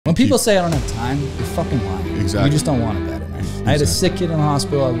When people say I don't have time, you're fucking lying. Exactly. You just don't want it bad enough. Exactly. I had a sick kid in the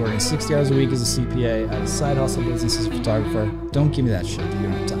hospital. I was working 60 hours a week as a CPA. I had a side hustle business as a photographer. Don't give me that shit that you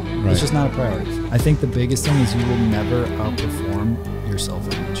don't have time. Right. It's just not a priority. I think the biggest thing is you will never outperform your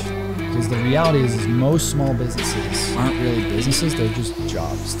self-image. Because the reality is most small businesses aren't really businesses. They're just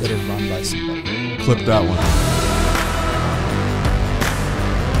jobs that are run by somebody. Clip that one.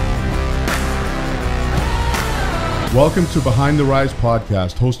 Welcome to Behind the Rise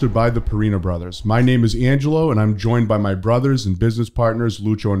podcast, hosted by the Perina brothers. My name is Angelo, and I'm joined by my brothers and business partners,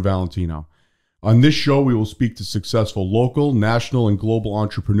 Lucho and Valentino. On this show, we will speak to successful local, national, and global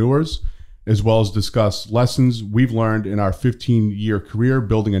entrepreneurs, as well as discuss lessons we've learned in our 15-year career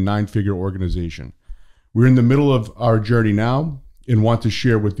building a 9-figure organization. We're in the middle of our journey now and want to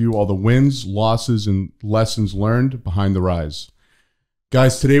share with you all the wins, losses, and lessons learned behind the rise.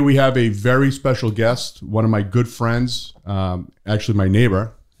 Guys, today we have a very special guest, one of my good friends, actually my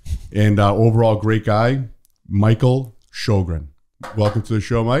neighbor, and overall great guy, Michael Sjoren. Welcome to the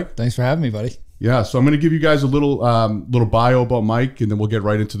show, Mike. Thanks for having me, buddy. Yeah, so I'm going to give you guys a little bio about Mike, and then we'll get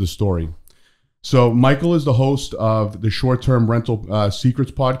right into the story. So Michael is the host of the Term Rental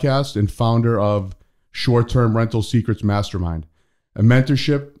Secrets podcast and founder of Term Rental Secrets Mastermind, a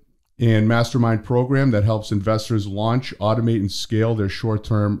mentorship and mastermind program that helps investors launch, automate, and scale their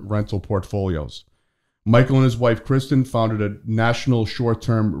short-term rental portfolios. Michael and his wife, Krysten, founded a national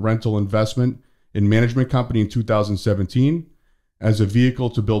short-term rental investment and management company in 2017 as a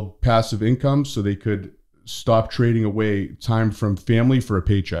vehicle to build passive income so they could stop trading away time from family for a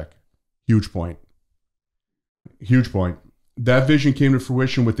paycheck. Huge point. Huge point. That vision came to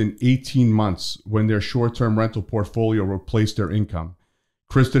fruition within 18 months when their short-term rental portfolio replaced their income.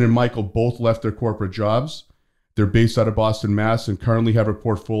 Krysten and Michael both left their corporate jobs. They're based out of Boston, Mass, and currently have a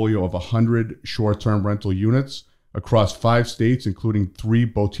portfolio of 100 short-term rental units across 5 states, including 3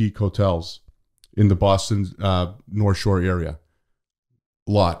 boutique hotels in the Boston North Shore area.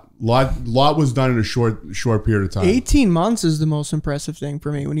 Lot was done in a short period of time. 18 months is the most impressive thing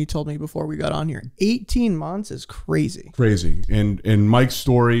for me when you told me before we got on here. 18 months is crazy. Crazy. And Mike's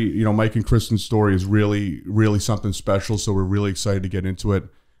story, you know, Mike and Kristen's story is really, really something special. So we're really excited to get into it.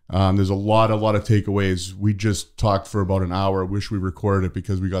 There's a lot of takeaways. We just talked for about an hour. I wish we recorded it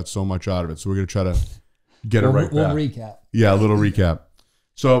because we got so much out of it. So we're going to try to get it right back. We'll recap. Yeah, a little recap.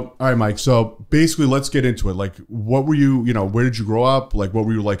 So, all right, Mike. So basically, let's get into it. Like, what were you, where did you grow up? Like, what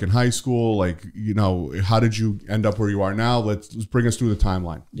were you like in high school? Like, how did you end up where you are now? Let's bring us through the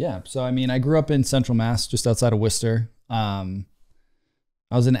timeline. Yeah. So, I mean, I grew up in Central Mass, just outside of Worcester. I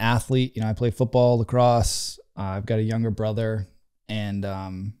was an athlete. I played football, lacrosse. I've got a younger brother. And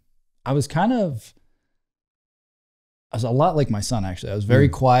I was a lot like my son, actually. I was very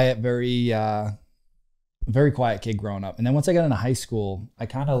quiet, very quiet kid growing up. And then once I got into high school, I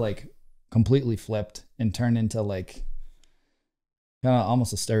kind of like completely flipped and turned into like kind of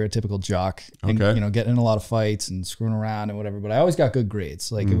almost a stereotypical jock. And, okay. Getting in a lot of fights and screwing around and whatever. But I always got good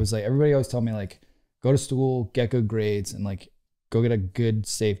grades. Like it was like everybody always told me like go to school, get good grades, and like go get a good,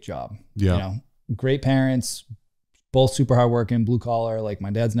 safe job. Yeah. Great parents, both super hardworking, blue collar. Like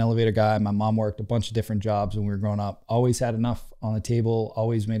my dad's an elevator guy. My mom worked a bunch of different jobs when we were growing up. Always had enough on the table.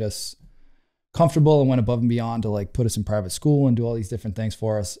 Always made us comfortable and went above and beyond to like put us in private school and do all these different things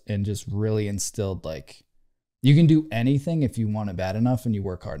for us, and just really instilled like you can do anything if you want it bad enough and you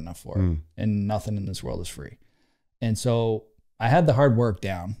work hard enough for it, and nothing in this world is free. And so I had the hard work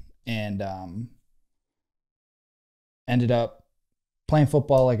down and ended up playing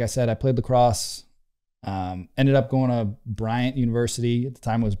football. Like I said, I played lacrosse, ended up going to Bryant University. At the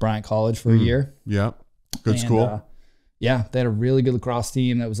time it was Bryant College for a year. Yeah. Good school. Yeah, they had a really good lacrosse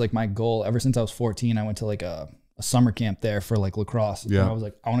team. That was like my goal. Ever since I was 14, I went to like a summer camp there for like lacrosse. Yeah. And I was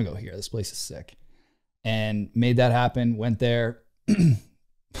like, I want to go here. This place is sick. And made that happen. Went there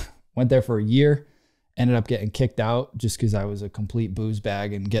for a year. Ended up getting kicked out just because I was a complete booze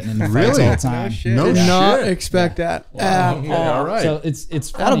bag and getting into fights all the time. Did not expect that. Okay, all right. So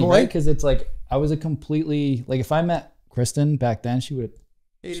it's funny, right? Because it's like I was a completely, like if I met Krysten back then, she would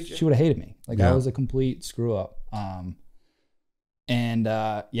have hated me. Like I was a complete screw up.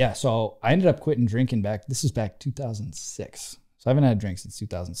 So I ended up quitting drinking this is back 2006. So I haven't had a drink since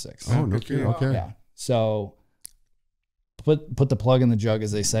 2006. Oh, okay. Okay. Yeah. So put the plug in the jug,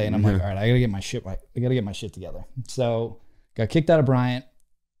 as they say. And I'm like, all right, I gotta get my shit together. So got kicked out of Bryant,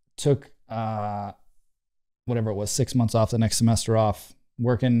 took, whatever it was, 6 months off, the next semester off,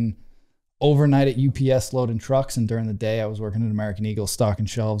 working overnight at UPS loading trucks. And during the day I was working at American Eagle, stocking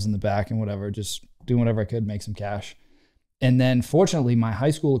shelves in the back and whatever, just doing whatever I could, make some cash. And then fortunately, my high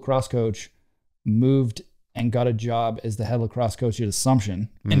school lacrosse coach moved and got a job as the head lacrosse coach at Assumption.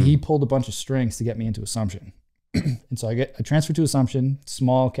 And he pulled a bunch of strings to get me into Assumption. And so I transferred to Assumption,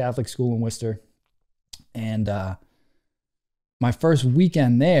 small Catholic school in Worcester. And my first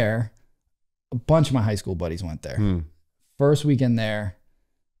weekend there, a bunch of my high school buddies went there. First weekend there,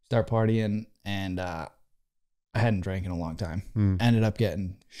 start partying, and I hadn't drank in a long time. Ended up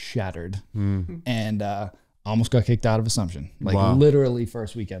getting shattered, and almost got kicked out of Assumption. Like literally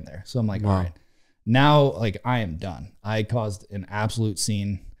first weekend there. So I'm like, all right, now like I am done. I caused an absolute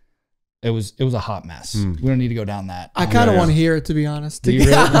scene. It was a hot mess. We don't need to go down that. I kind of want to hear it, to be honest. Do you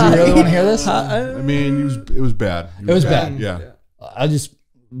really want to hear this? I mean, it was bad. It was bad. Yeah. I just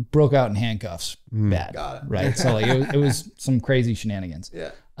broke out in handcuffs. Bad. Got it. Right. So like it was some crazy shenanigans.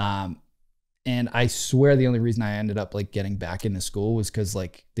 Yeah. And I swear the only reason I ended up like getting back into school was because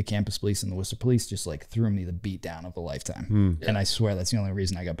like the campus police and the Worcester police just like threw me the beat down of a lifetime. And I swear that's the only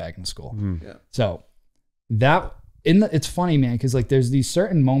reason I got back into school. Yeah. So it's funny, man, because like there's these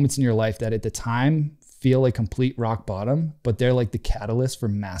certain moments in your life that at the time feel like complete rock bottom, but they're like the catalyst for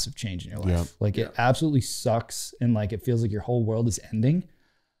massive change in your life. Like it absolutely sucks, and like it feels like your whole world is ending.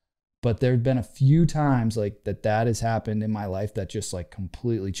 But there's been a few times like that has happened in my life that just like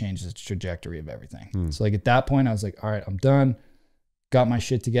completely changed the trajectory of everything. So like at that point I was like, all right, I'm done. Got my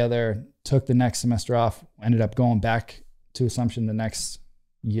shit together, took the next semester off, ended up going back to Assumption the next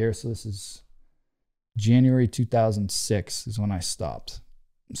year. So this is January 2006 is when I stopped.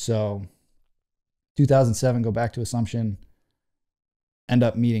 So 2007, go back to Assumption, end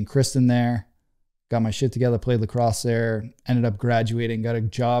up meeting Krysten there. Got my shit together, played lacrosse there, ended up graduating, got a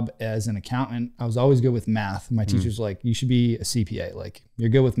job as an accountant. I was always good with math. My teacher's like, you should be a CPA. Like, you're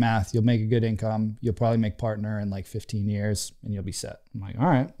good with math. You'll make a good income. You'll probably make partner in like 15 years and you'll be set. I'm like, all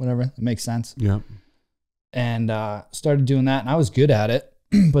right, whatever. That makes sense. Yeah. And started doing that, and I was good at it.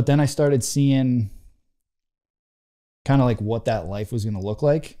 But then I started seeing kind of like what that life was going to look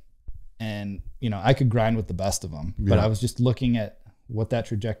like. And, you know, I could grind with the best of them, but I was just looking at what that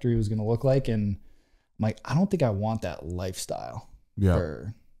trajectory was going to look like. And I'm like, I don't think I want that lifestyle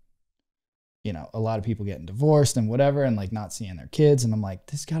for, you know, a lot of people getting divorced and whatever, and like not seeing their kids. And I'm like,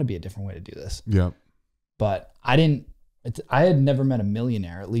 there's got to be a different way to do this. Yeah. But I had never met a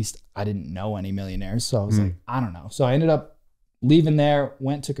millionaire. At least I didn't know any millionaires. So I was like, I don't know. So I ended up leaving there,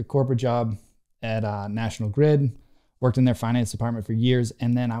 took a corporate job at National Grid, worked in their finance department for years.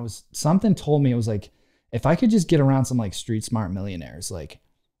 And then something told me, it was like, if I could just get around some like street smart millionaires, like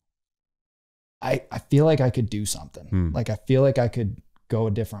I feel like I could do something. Like I feel like I could go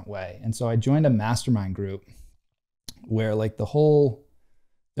a different way. And so I joined a mastermind group where like their whole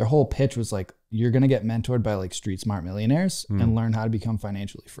pitch was like, you're going to get mentored by like street smart millionaires and learn how to become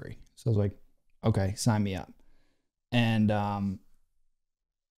financially free. So I was like, okay, sign me up. And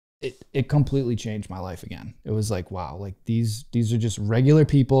it completely changed my life again. It was like, wow, like these are just regular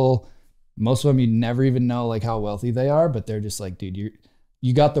people. Most of them you never even know like how wealthy they are, but they're just like, dude,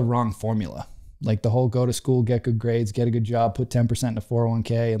 you got the wrong formula. Like the whole go to school, get good grades, get a good job, put 10% in a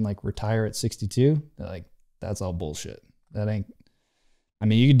 401k and like retire at 62. They're like, that's all bullshit. That ain't, I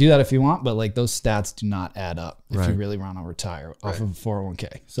mean, you can do that if you want, but like those stats do not add up if you really want to retire off of a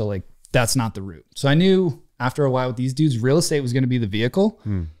 401k. So like, that's not the route. So I knew after a while with these dudes, real estate was going to be the vehicle.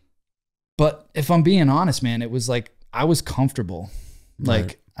 But if I'm being honest, man, it was like, I was comfortable.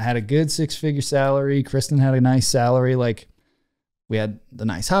 Like I had a good 6-figure salary. Krysten had a nice salary. Like we had the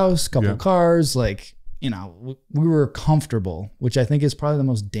nice house, couple of cars, like, you know, we were comfortable, which I think is probably the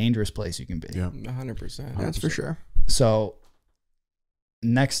most dangerous place you can be. Yeah, 100%. That's for sure. So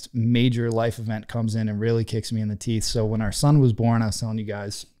next major life event comes in and really kicks me in the teeth. So when our son was born, I was telling you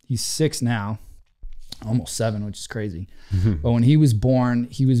guys, he's 6 now, almost 7, which is crazy. But when he was born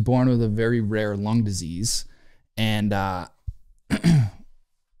with a very rare lung disease. And I'll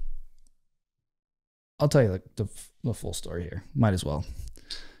tell you like the full story here. Might as well.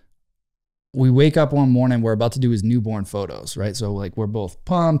 We wake up one morning, we're about to do his newborn photos, right? So like we're both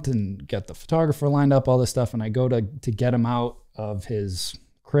pumped and get the photographer lined up, all this stuff. And I go to get him out of his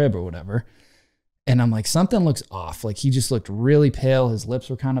crib or whatever. And I'm like, something looks off. Like he just looked really pale. His lips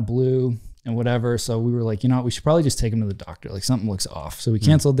were kind of blue and whatever. So we were like, you know what? We should probably just take him to the doctor. Like something looks off. So we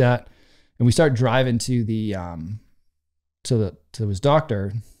canceled that. And we start driving to the, to his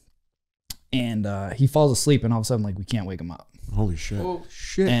doctor. And he falls asleep, and all of a sudden, like, we can't wake him up. Holy shit. Oh,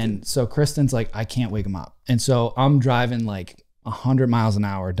 shit. And so Kristen's like, I can't wake him up. And so I'm driving like 100 miles an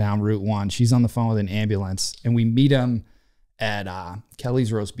hour down Route 1. She's on the phone with an ambulance, and we meet him at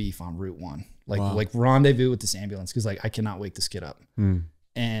Kelly's Roast Beef on Route 1. Like rendezvous with this ambulance because like I cannot wake this kid up.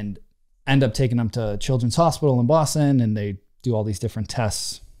 And end up taking him to Children's Hospital in Boston, and they do all these different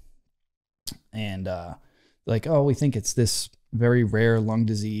tests. And like, oh, we think it's this very rare lung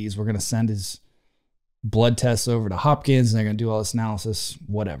disease. We're going to send his blood tests over to Hopkins and they're going to do all this analysis,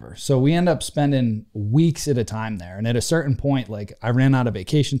 whatever. So we end up spending weeks at a time there. And at a certain point, like I ran out of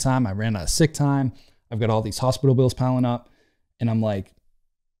vacation time. I ran out of sick time. I've got all these hospital bills piling up. And I'm like,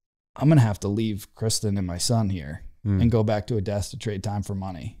 I'm going to have to leave Krysten and my son here and go back to a desk to trade time for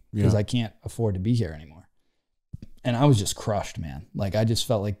money because I can't afford to be here anymore. And I was just crushed, man. Like I just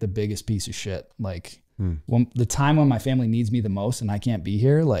felt like the biggest piece of shit. Like when the time when my family needs me the most and I can't be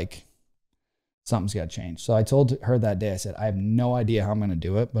here, like something's got to change. So I told her that day, I said, I have no idea how I'm going to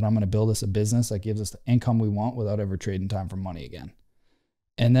do it, but I'm going to build us a business that gives us the income we want without ever trading time for money again.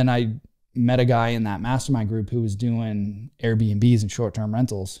 And then I met a guy in that mastermind group who was doing AirBnb's and short-term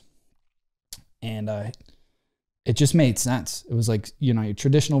rentals. And it just made sense. It was like, you know, your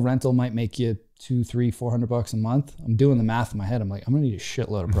traditional rental might make you $200, $300, $400 a month. I'm doing the math in my head. I'm like, I'm going to need a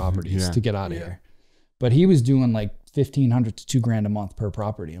shitload of properties to get out of here. But he was doing like $1,500 to $2,000 a month per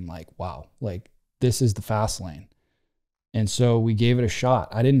property. I'm like, wow, like this is the fast lane. And so we gave it a shot.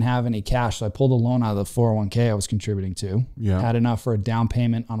 I didn't have any cash. So I pulled a loan out of the 401k I was contributing to. Had enough for a down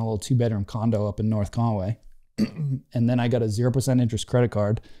payment on a little 2-bedroom condo up in North Conway. And then I got a 0% interest credit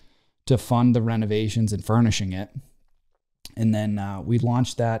card to fund the renovations and furnishing it. And then we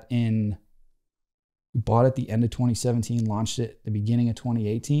launched that we bought it the end of 2017, launched it the beginning of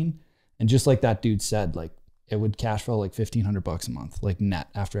 2018. And just like that dude said, like it would cash flow like $1,500 a month, like net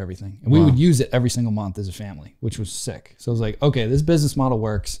after everything. And we would use it every single month as a family, which was sick. So I was like, okay, this business model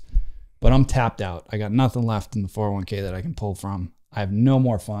works, but I'm tapped out. I got nothing left in the 401k that I can pull from. I have no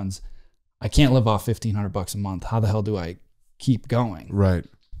more funds. I can't live off $1,500 a month. How the hell do I keep going? Right.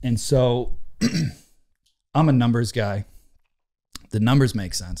 And so I'm a numbers guy. The numbers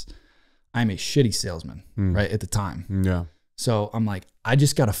make sense. I'm a shitty salesman, right, at the time. Yeah. So I'm like, I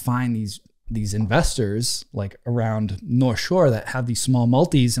just got to find these investors like around North Shore that have these small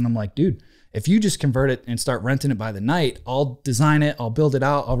multis. And I'm like, dude, if you just convert it and start renting it by the night, I'll design it, I'll build it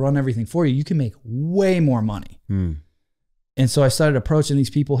out, I'll run everything for you. You can make way more money. And so I started approaching these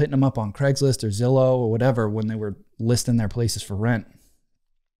people, hitting them up on Craigslist or Zillow or whatever when they were listing their places for rent.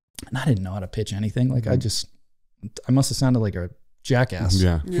 And I didn't know how to pitch anything. Like I must have sounded like a jackass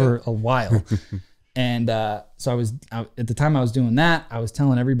for a while. And so at the time I was doing that, I was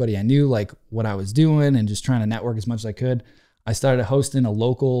telling everybody I knew like what I was doing and just trying to network as much as I could. I started hosting a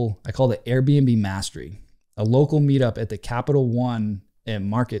local, I called it Airbnb Mastery, a local meetup at the Capital One in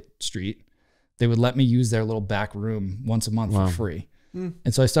Market Street. They would let me use their little back room once a month for free.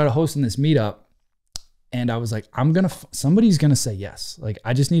 And so I started hosting this meetup and I was like, somebody's going to say yes. Like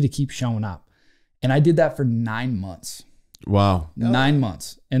I just need to keep showing up. And I did that for 9 months. Wow. 9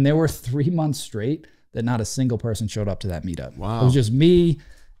 months. And there were 3 months straight that not a single person showed up to that meetup. Wow. It was just me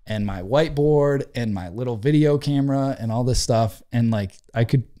and my whiteboard and my little video camera and all this stuff. And like, I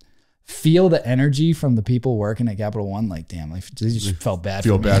could feel the energy from the people working at Capital One. Like, damn, like, they just felt bad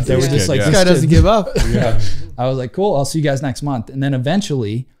for me. They were just like, this guy doesn't give up. I was like, cool, I'll see you guys next month. And then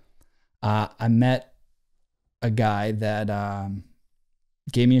eventually I met a guy that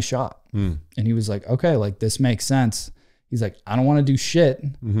gave me a shot. And he was like, okay, like this makes sense. He's like, I don't want to do shit,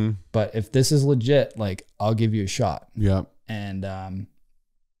 but if this is legit, like I'll give you a shot. Yeah. And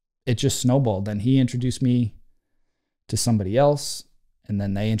it just snowballed. Then he introduced me to somebody else, and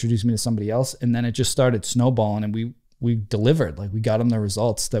then they introduced me to somebody else, and then it just started snowballing, and we delivered. Like we got them the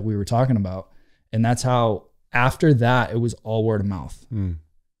results that we were talking about, and that's how. After that, it was all word of mouth,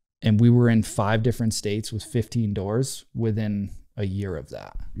 and we were in 5 different states with 15 doors within a year of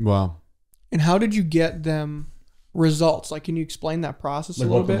that. Wow. And how did you get them results? Like, can you explain that process a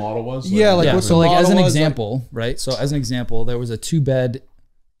little bit? What the model was? Yeah, like what the model as an was, example, right? So as an example, there was a 2-bed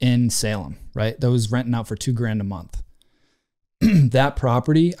in Salem, right? That was renting out for $2,000 a month. That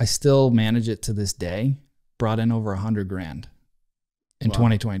property, I still manage it to this day, brought in over $100,000 in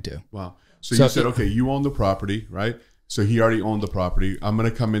 2022. Wow. So you said, okay, you own the property, right? So he already owned the property. I'm going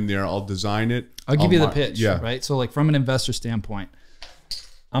to come in there. I'll design it. I'll give you the pitch, right? So like from an investor standpoint,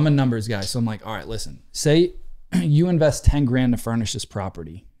 I'm a numbers guy. So I'm like, all right, listen, say you invest $10,000 to furnish this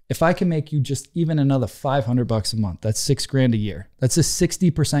property. If I can make you just even another $500 a month, that's $6,000 a year. That's a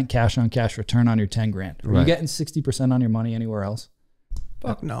 60% cash on cash return on your $10,000. Are you getting 60% on your money anywhere else?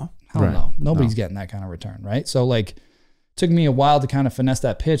 Fuck no. Hell no. Nobody's getting that kind of return, right? So like, it took me a while to kind of finesse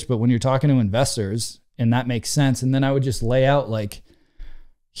that pitch, but when you're talking to investors and that makes sense, and then I would just lay out like,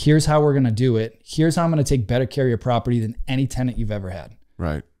 here's how we're going to do it. Here's how I'm going to take better care of your property than any tenant you've ever had.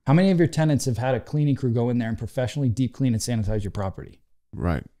 Right. How many of your tenants have had a cleaning crew go in there and professionally deep clean and sanitize your property?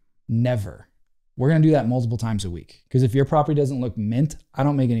 Right. Never. We're going to do that multiple times a week. Because if your property doesn't look mint, I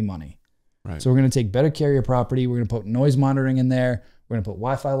don't make any money. Right. So we're going to take better care of your property. We're going to put noise monitoring in there. We're going to put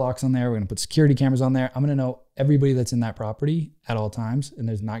Wi-Fi locks on there. We're going to put security cameras on there. I'm going to know everybody that's in that property at all times, and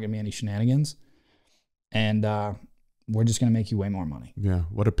there's not going to be any shenanigans. And we're just going to make you way more money. Yeah.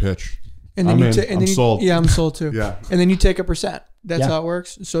 What a pitch. And then I'm sold. Yeah, I'm sold too. Yeah. And then you take a percent. That's Yeah. how it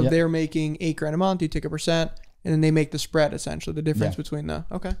works. So Yeah. if they're making $8,000 a month, you take a percent, and then they make the spread, essentially, the difference Yeah. between the,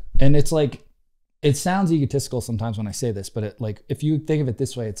 okay. And it's like, it sounds egotistical sometimes when I say this, but if you think of it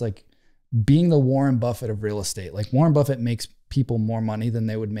this way, it's like being the Warren Buffett of real estate. Like Warren Buffett makes people more money than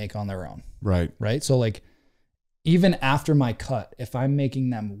they would make on their own. Right. Right. So like, even after my cut, if I'm making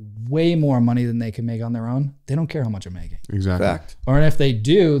them way more money than they can make on their own, they don't care how much I'm making. Exactly. Fact. Or if they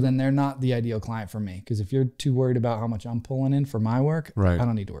do, then they're not the ideal client for me. Because if you're too worried about how much I'm pulling in for my work, Right. I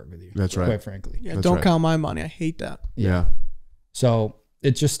don't need to work with you. That's right. Quite frankly. Yeah, That's don't right. count my money. I hate that. Yeah. So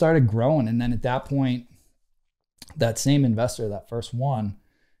it just started growing. And then at that point, that same investor, that first one,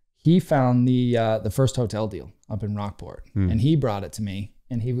 he found the first hotel deal up in Rockport. And he brought it to me.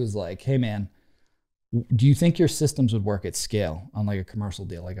 And he was like, hey, man, do you think your systems would work at scale on like a commercial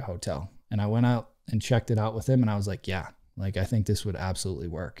deal, like a hotel? And I went out and checked it out with him. And I was like, yeah, like I think this would absolutely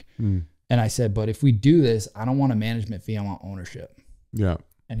work. And I said, but if we do this, I don't want a management fee. I want ownership. Yeah.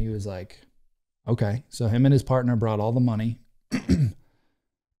 And he was like, okay. So him and his partner brought all the money.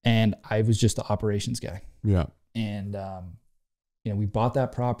 And I was just the operations guy. Yeah. And, we bought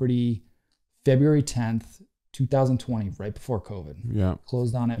that property February 10th, 2020, right before COVID. Yeah.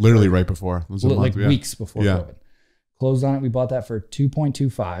 Closed on it. Literally right before. It was a Like month, yeah. weeks before Yeah. COVID. Closed on it. We bought that for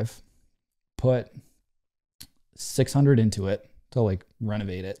 2.25, put 600 into it to like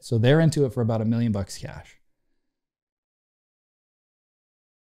renovate it. So they're into it for about $1 million cash.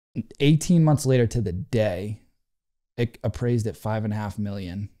 18 months later to the day, it appraised at $5.5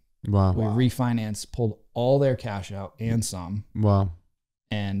 million. Wow. We refinanced, pulled all their cash out and some. Wow.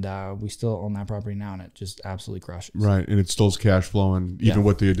 And we still own that property now, and it just absolutely crushes. Right. And it still's cash flowing even Yeah.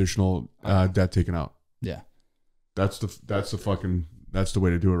 with the additional debt taken out. Yeah. That's the way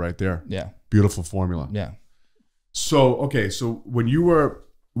to do it right there. Yeah. Beautiful formula. Yeah. So, okay. So when you were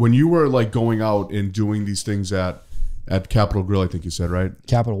like going out and doing these things at Capital Grill, I think you said, right?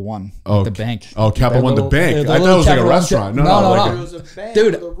 Capital One. Oh, Like the bank. Oh, Capital One, the bank. the I thought it was like a Capital One restaurant. No, No, like no. It was a bank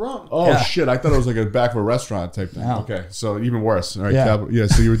Dude. with a rum. Oh Yeah. shit! I thought it was like a back of a restaurant type thing. No. Okay, so even worse. All right, Yeah. yeah.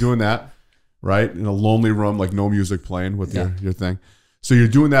 So you were doing that, right? In a lonely room, like no music playing with your thing. So you're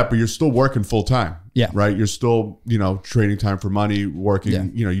doing that, but you're still working full time. Yeah. Right. You're still trading time for money, working.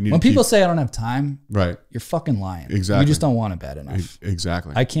 Yeah. You need When to people keep, say I don't have time, right. you're fucking lying. Exactly. You just don't want it bad enough.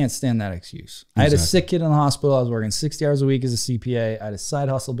 Exactly. I can't stand that excuse. I had a sick kid in the hospital. I was working 60 hours a week as a CPA. I had a side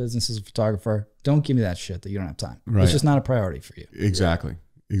hustle business as a photographer. Don't give me that shit that you don't have time. Right. It's just not a priority for you. Exactly.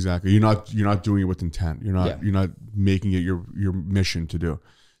 You're not doing it with intent. You're not making it your mission to do.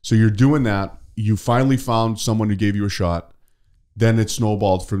 So you're doing that. You finally found someone who gave you a shot. Then it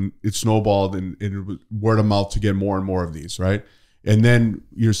snowballed and word of mouth to get more and more of these, right? And then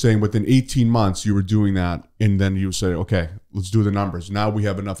you're saying within 18 months you were doing that, and then you say, okay, let's do the numbers. Now we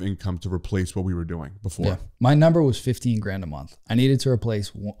have enough income to replace what we were doing before. Yeah. My number was 15 grand a month. I needed to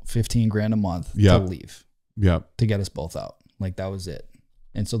replace 15 grand a month Yeah. to leave. Yeah. To get us both out. Like that was it.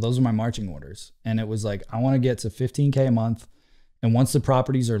 And so those are my marching orders. And it was like, I want to get to 15K a month. And once the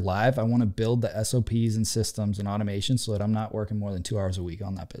properties are live, I want to build the SOPs and systems and automation so that I'm not working more than 2 hours a week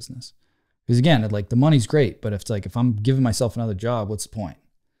on that business. Because again, like the money's great, but if I'm giving myself another job, what's the point?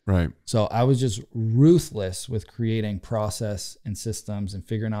 Right. So I was just ruthless with creating process and systems and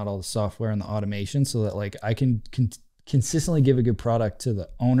figuring out all the software and the automation so that like I can consistently give a good product to the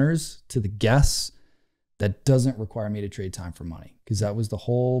owners, to the guests, that doesn't require me to trade time for money. Because that was the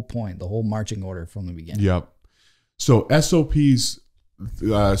whole point, the whole marching order from the beginning. Yep. So SOPs,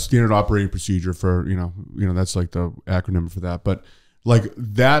 standard operating procedure for, that's like the acronym for that. But like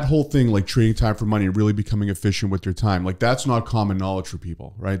that whole thing, like trading time for money, really becoming efficient with your time, like that's not common knowledge for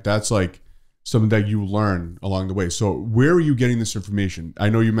people, right? That's like something that you learn along the way. So where are you getting this information? I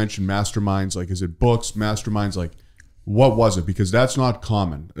know you mentioned masterminds. Like, is it books, masterminds? Like, what was it? Because that's not a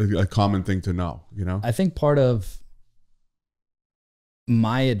common thing to know, I think part of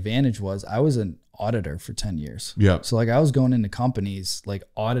my advantage was I was an auditor for 10 years. Yeah. So like I was going into companies, like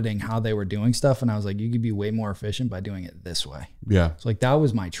auditing how they were doing stuff. And I was like, you could be way more efficient by doing it this way. Yeah. So like that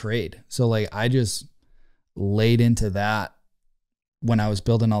was my trade. So like I just laid into that when I was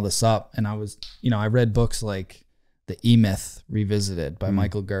building all this up. And I was, I read books like The E-Myth Revisited by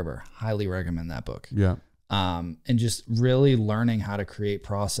Michael Gerber. Highly recommend that book. Yeah. And just really learning how to create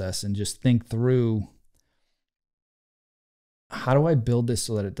process and just think through, how do I build this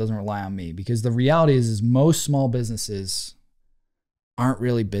so that it doesn't rely on me? Because the reality is most small businesses aren't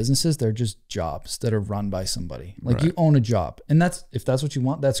really businesses. They're just jobs that are run by somebody. Like you own a job, and if that's what you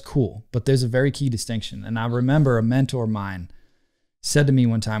want, that's cool. But there's a very key distinction. And I remember a mentor of mine said to me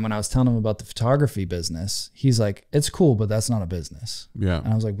one time when I was telling him about the photography business, he's like, it's cool, but that's not a business. Yeah. And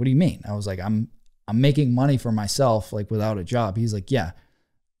I was like, what do you mean? I was like, I'm making money for myself, like without a job. He's like, yeah,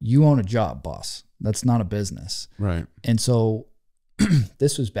 you own a job, boss. That's not a business. Right. And so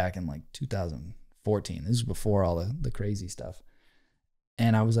this was back in like 2014. This was before all the crazy stuff.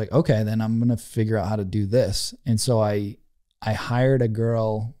 And I was like, okay, then I'm going to figure out how to do this. And so I hired a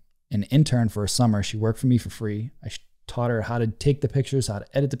girl, an intern for a summer. She worked for me for free. I taught her how to take the pictures, how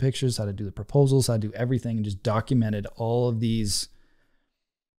to edit the pictures, how to do the proposals, how to do everything, and just documented all of these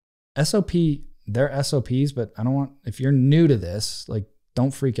they're SOPs, but I don't want, if you're new to this, like,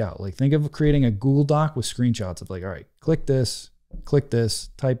 don't freak out. Like, think of creating a Google Doc with screenshots of like, all right, click this,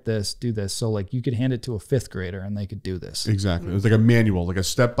 type this, do this. So like you could hand it to a 5th grader and they could do this. Exactly. It was like a manual, like a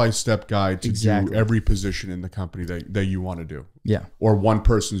step-by-step guide to do every position in the company that you want to do. Yeah. Or one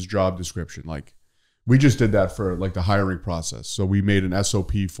person's job description. Like, we just did that for like the hiring process. So we made an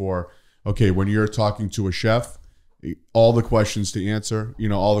SOP for, okay, when you're talking to a chef, all the questions to answer,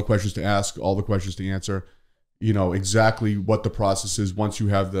 all the questions to ask, all the questions to answer, exactly what the process is once you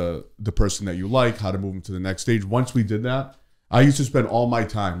have the person that you like, how to move them to the next stage. Once we did that, I used to spend all my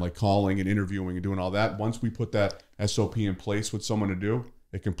time like calling and interviewing and doing all that. Once we put that SOP in place with someone to do,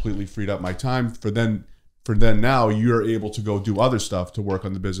 it completely freed up my time. For then now you're able to go do other stuff to work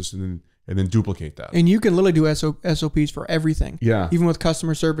on the business and then duplicate that. And you can literally do SOPs for everything. Yeah. Even with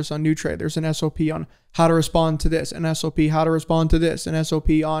customer service on New Trade, there's an SOP on how to respond to this, an SOP how to respond to this, an SOP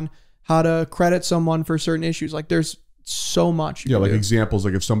on how to credit someone for certain issues. Like, there's so much. Yeah, like examples,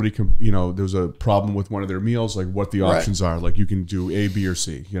 like if somebody can, there's a problem with one of their meals, like what the options are. Like, you can do A, B, or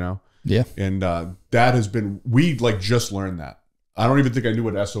C, Yeah. And that has been, we like just learned that. I don't even think I knew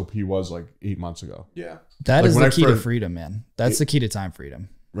what SOP was like 8 months ago. Yeah. That is the key to freedom, man. That's the key to time freedom.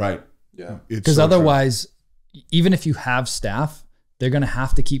 Right. Yeah. Because otherwise, even if you have staff, they're going to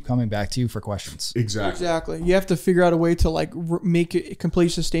have to keep coming back to you for questions. Exactly. You have to figure out a way to like make it completely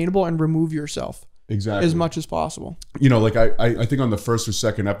sustainable and remove yourself. Exactly. As much as possible. Like I think on the first or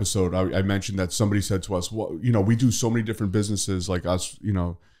second episode, I mentioned that somebody said to us, well, we do so many different businesses like us,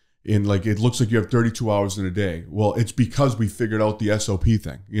 and like, it looks like you have 32 hours in a day. Well, it's because we figured out the SOP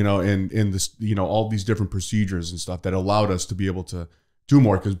thing, and this, all these different procedures and stuff that allowed us to be able to do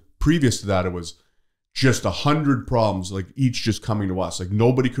more. Because previous to that, it was just 100 problems, like each just coming to us. Like,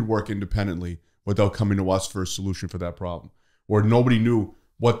 nobody could work independently without coming to us for a solution for that problem, or nobody knew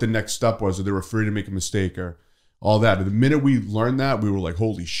what the next step was, or they were afraid to make a mistake or all that. And the minute we learned that, we were like,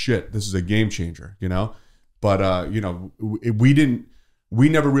 holy shit, this is a game changer, But, we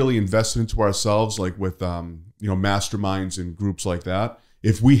never really invested into ourselves, like with, masterminds and groups like that.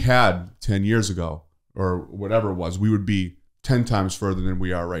 If we had 10 years ago or whatever it was, we would be 10 times further than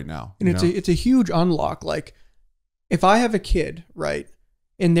we are right now. And it's a huge unlock. Like, if I have a kid, right,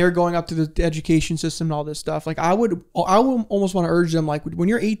 and they're going up to the education system and all this stuff, like I would almost want to urge them, like, when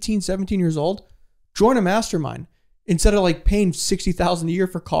you're 18, 17 years old, join a mastermind instead of like paying $60,000 a year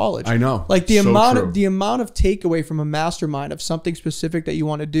for college. I know. Like the amount of takeaway from a mastermind of something specific that you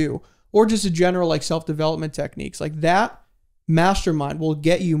want to do, or just a general like self-development techniques, like that mastermind will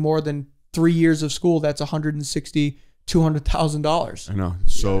get you more than 3 years of school. That's $160,000, $200,000. I know.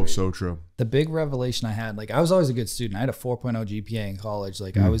 It's so true. The big revelation I had, like, I was always a good student. I had a 4.0 GPA in college.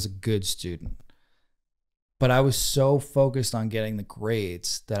 Like, I was a good student, but I was so focused on getting the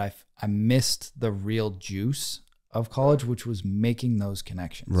grades that I missed the real juice of college, which was making those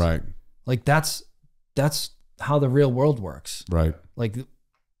connections. Right. Like, that's how the real world works. Right. Like,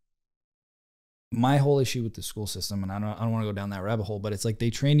 my whole issue with the school system, and I don't want to go down that rabbit hole, but it's like they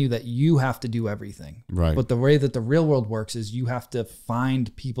train you that you have to do everything. Right. But the way that the real world works is you have to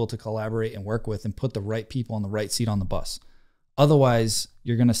find people to collaborate and work with and put the right people on the right seat on the bus. Otherwise,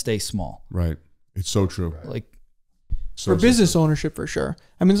 you're going to stay small. Right. It's so true. Like, for business ownership, for sure.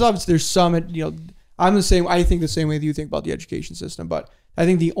 I mean, there's some, I'm the same. I think the same way that you think about the education system, but I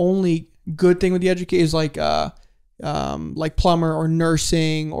think the only good thing with the education is like plumber or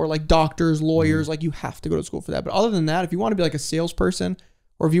nursing or like doctors, lawyers. Like, you have to go to school for that. But other than that, if you want to be like a salesperson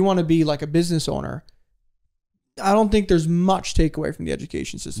or if you want to be like a business owner, I don't think there's much takeaway from the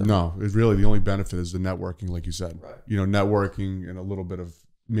education system. No, it's really the only benefit is the networking, like you said. Right. Networking and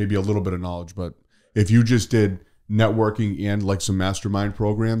maybe a little bit of knowledge. But if you just did networking and like some mastermind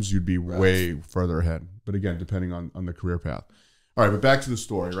programs, you'd be way further ahead. But again, depending on the career path. All right, but back to the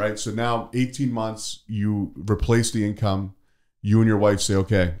story, right? So now 18 months, you replace the income. You and your wife say,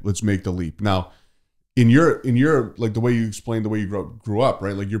 okay, let's make the leap. Now, in your like the way you explained the way you grew up,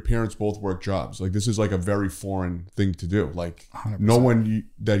 right? Like your parents both work jobs. Like this is like a very foreign thing to do. Like 100%. No one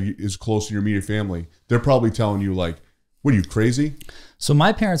is close to your immediate family, they're probably telling you like, what are you, crazy? So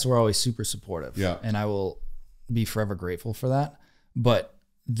my parents were always super supportive. Yeah. And I will be forever grateful for that. But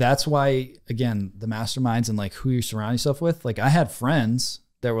that's why, again, the masterminds and like who you surround yourself with, like I had friends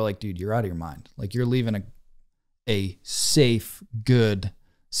that were like, dude, you're out of your mind. Like you're leaving a safe, good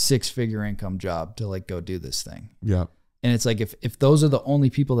 6-figure income job to like go do this thing. Yeah. And it's like, if those are the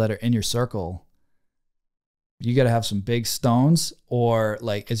only people that are in your circle, you got to have some big stones, or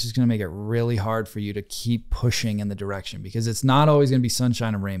like, it's just going to make it really hard for you to keep pushing in the direction, because it's not always going to be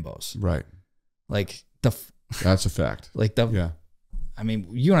sunshine and rainbows. Right. Like that's a fact. Like I mean,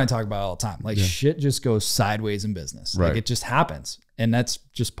 you and I talk about it all the time. Like shit just goes sideways in business. Right. Like it just happens. And that's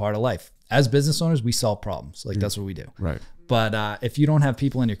just part of life. As business owners, we solve problems. Like that's what we do. Right. But if you don't have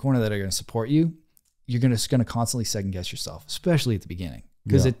people in your corner that are going to support you, you're just going to constantly second guess yourself, especially at the beginning,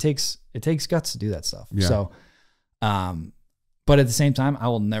 because it takes guts to do that stuff. Yeah. So, but at the same time, I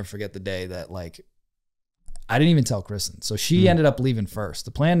will never forget the day that like, I didn't even tell Krysten. So she ended up leaving first.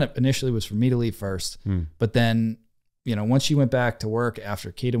 The plan initially was for me to leave first, but then, you know, once she went back to work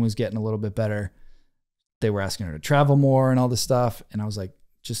after Kaden was getting a little bit better, they were asking her to travel more and all this stuff. And I was like,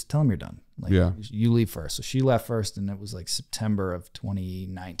 just tell them you're done. Like, you leave first. So she left first, and it was like September of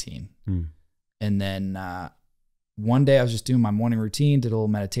 2019. And then one day I was just doing my morning routine, did a little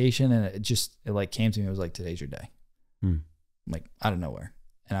meditation, and it like came to me. It was like, today's your day. Like out of nowhere.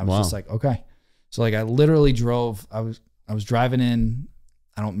 And I was just like, okay. So like I literally drove, I was driving in.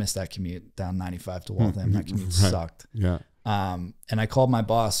 I don't miss that commute down 95 to Waltham. That commute sucked. Yeah. And I called my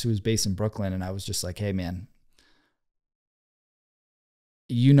boss, who was based in Brooklyn, and I was just like, hey man,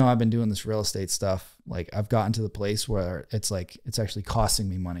 you know, I've been doing this real estate stuff. Like I've gotten to the place where it's like, it's actually costing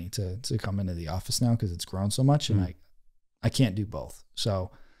me money to come into the office now, because it's grown so much, and I can't do both.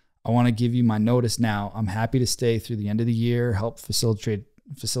 So I want to give you my notice now. I'm happy to stay through the end of the year, help facilitate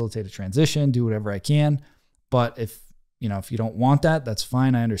a transition, do whatever I can. But if you don't want that, that's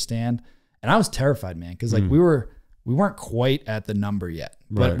fine. I understand. And I was terrified, man, because like we weren't quite at the number yet,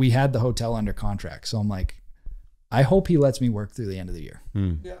 but we had the hotel under contract. So I'm like, I hope he lets me work through the end of the year.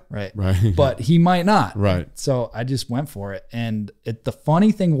 Yeah. Right. But he might not. Right. So I just went for it. And the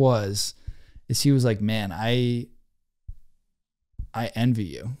funny thing is he was like, man, I envy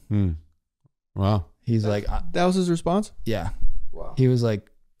you. Wow. He's like, that was his response? Yeah. Wow. He was like,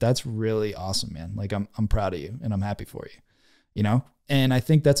 that's really awesome, man. Like I'm proud of you, and I'm happy for you, you know? And I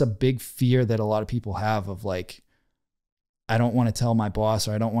think that's a big fear that a lot of people have of like, I don't want to tell my boss,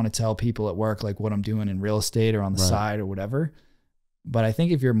 or I don't want to tell people at work, like what I'm doing in real estate or on the side or whatever. But I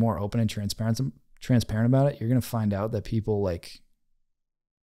think if you're more open and transparent about it, you're going to find out that people like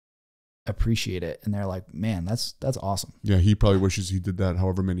appreciate it. And they're like, man, that's awesome. Yeah. He probably wishes he did that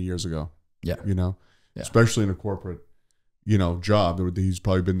however many years ago. Yeah. You know, especially in a corporate, job. He's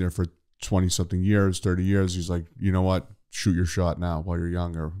probably been there for 20 something years, 30 years. He's like, you know what? Shoot your shot now while you're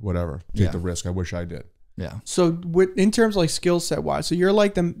young, or whatever. Take the risk. I wish I did. Yeah. So in terms of like skill set wise, so you're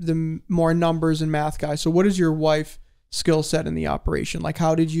like the more numbers and math guy. So what is your wife skill set in the operation? Like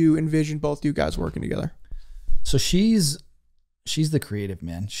how did you envision both you guys working together? So she's the creative,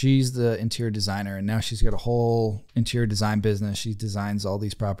 man. She's the interior designer, and now she's got a whole interior design business. She designs all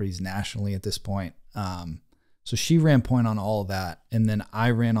these properties nationally at this point. So she ran point on all of that. And then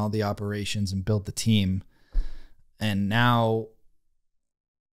I ran all the operations and built the team. And now,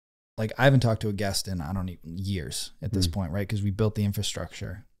 like, I haven't talked to a guest in, years at this point, right? Because we built the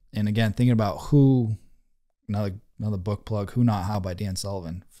infrastructure. And again, thinking about another book plug, Who Not How by Dan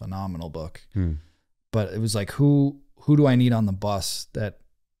Sullivan, phenomenal book. But it was like, who do I need on the bus that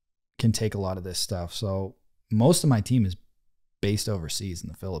can take a lot of this stuff? So most of my team is based overseas in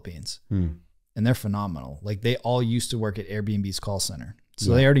the Philippines. And they're phenomenal. Like they all used to work at Airbnb's call center.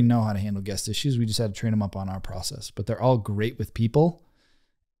 So they already know how to handle guest issues. We just had to train them up on our process, but they're all great with people.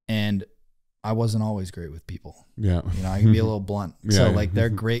 And I wasn't always great with people. Yeah. I can be a little blunt. So like they're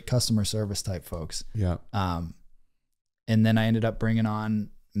great customer service type folks. Yeah. And then I ended up bringing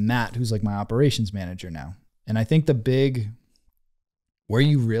on Matt, who's like my operations manager now. And I think where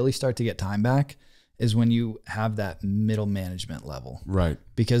you really start to get time back is when you have that middle management level. Right.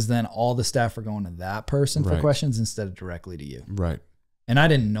 Because then all the staff are going to that person for questions instead of directly to you. Right. And I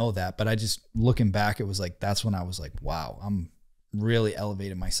didn't know that, but I just, looking back, it was like, that's when I was like, wow, I'm really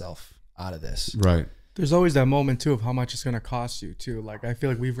elevating myself out of this. Right. There's always that moment too of how much it's going to cost you too. Like, I feel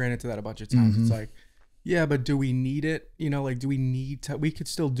like we've ran into that a bunch of times. It's like, yeah, but do we need it? Like, do we need to, we could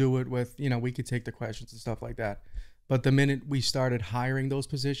still do it with, we could take the questions and stuff like that. But the minute we started hiring those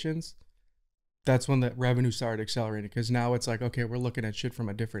positions, that's when the revenue started accelerating, because now it's like, okay, we're looking at shit from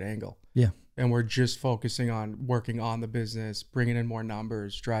a different angle. Yeah. And we're just focusing on working on the business, bringing in more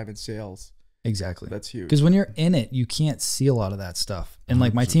numbers, driving sales. Exactly. That's huge. Because when you're in it, you can't see a lot of that stuff. And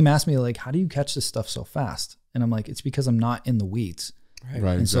like my team asked me, like, how do you catch this stuff so fast? And I'm like, it's because I'm not in the weeds.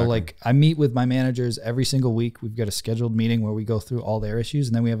 Right. And so like I meet with my managers every single week. We've got a scheduled meeting where we go through all their issues.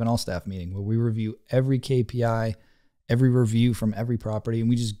 And then we have an all staff meeting where we review every KPI, every review from every property. And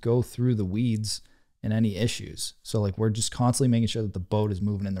we just go through the weeds and any issues. So like, we're just constantly making sure that the boat is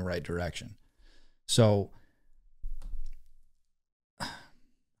moving in the right direction. So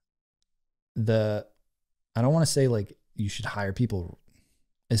I don't want to say like you should hire people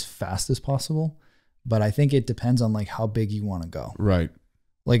as fast as possible, but I think it depends on like how big you want to go. Right.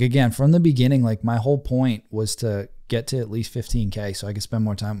 Like again, from the beginning, like my whole point was to get to at least 15K so I could spend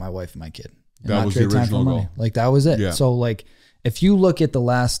more time with my wife and my kid. That was the original goal. Like that was it. Yeah. So like if you look at the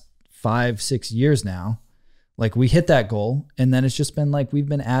last 5-6 years now, like we hit that goal, and then it's just been like we've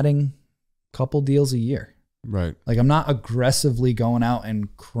been adding a couple deals a year. Right. Like I'm not aggressively going out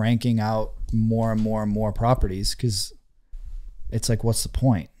and cranking out more and more and more properties, because it's like, what's the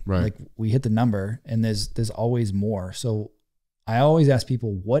point? Right. Like we hit the number and there's always more. So I always ask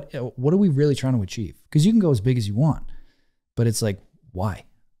people, what are we really trying to achieve? Because you can go as big as you want, but it's like, why?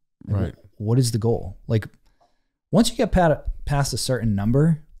 Like, Right. What is the goal? Like once you get past a certain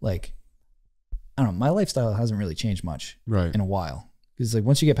number, like, I don't know, my lifestyle hasn't really changed much Right. in a while. Because like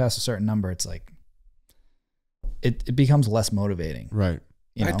once you get past a certain number, it's like, it becomes less motivating. Right.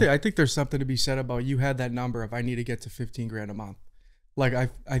 You know? I think there's something to be said about, you had that number of, I need to get to 15 grand a month. Like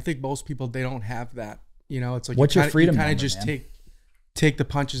I think most people, they don't have that. You know, it's like, what's your freedom? You kind of number, just man? take the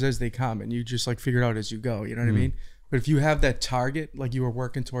punches as they come, and you just like figure it out as you go. You know what I mean? But if you have that target, like you were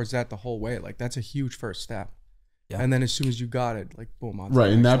working towards that the whole way, like that's a huge first step. Yeah. And then as soon as you got it, like boom. On to Right.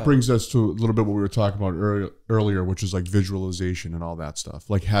 the And next that level. brings us to a little bit what we were talking about earlier, which is like visualization and all that stuff,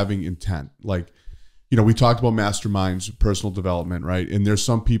 like having intent. Like, you know, we talked about masterminds, personal development, right? And there's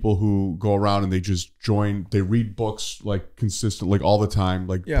some people who go around and they just join, they read books like consistent, like all the time,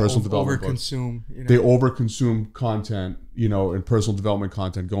 like personal development books. Overconsume. You know? They overconsume content, you know, and personal development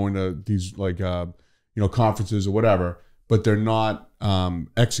content, going to these like, you know, conferences or whatever, but they're not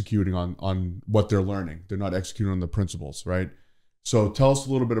executing on what they're learning. They're not executing on the principles, right? So tell us a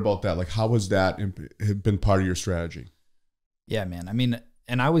little bit about that. Like, how has that been part of your strategy? Yeah, man. I mean,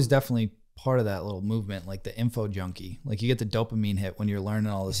 and I was definitely part of that little movement, like the info junkie. Like you get the dopamine hit when you're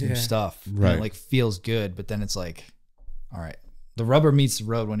learning all this new stuff. Right. And it like feels good, but then it's like, all right, the rubber meets the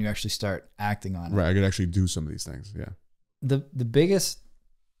road when you actually start acting on it. Right. I could actually do some of these things. Yeah. The biggest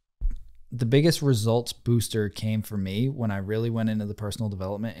results booster came for me when I really went into the personal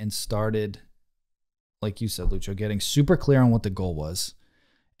development and started, like you said, Lucho, getting super clear on what the goal was,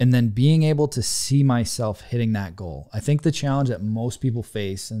 and then being able to see myself hitting that goal. I think the challenge that most people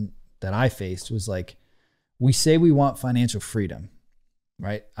face, and that I faced, was like, we say we want financial freedom,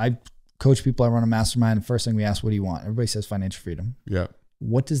 right? I coach people, I run a mastermind, and first thing we ask, what do you want? Everybody says financial freedom. Yeah.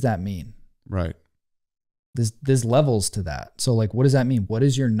 What does that mean? Right. There's levels to that. So like, what does that mean? What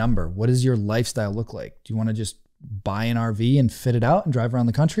is your number? What does your lifestyle look like? Do you want to just buy an RV and fit it out and drive around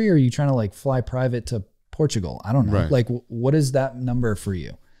the country? Or are you trying to like fly private to Portugal? I don't know. Right. Like, what is that number for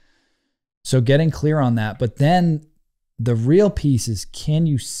you? So getting clear on that, but then the real piece is, can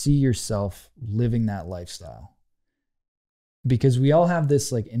you see yourself living that lifestyle? Because we all have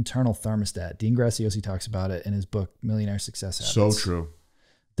this like internal thermostat. Dean Graziosi talks about it in his book, Millionaire Success Habits. So true.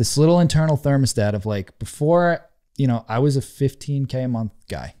 This little internal thermostat of like, before, you know, I was a 15K a month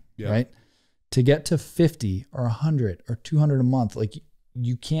guy, right? To get to 50 or 100 or 200 a month, like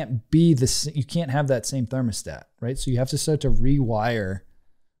you can't be this, you can't have that same thermostat, right? So you have to start to rewire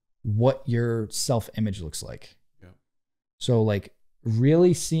what your self-image looks like. Yeah. So like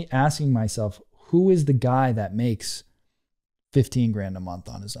really asking myself, who is the guy that makes 15 grand a month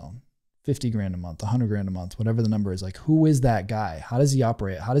on his own? 50 grand a month, 100 grand a month, whatever the number is. Like, who is that guy? How does he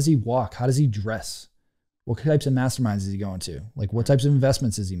operate? How does he walk? How does he dress? What types of masterminds is he going to? Like, what types of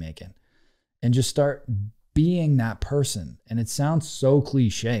investments is he making? And just start being that person. And it sounds so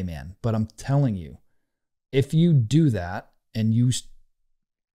cliche, man, but I'm telling you, if you do that and you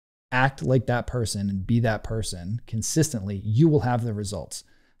act like that person and be that person consistently, you will have the results.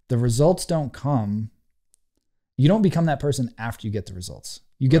 The results don't come. You don't become that person after you get the results.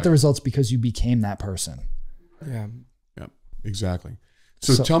 You get the results because you became that person. Yeah. Yeah, exactly.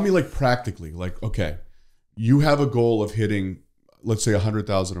 So tell me, like, practically, like, okay, you have a goal of hitting, let's say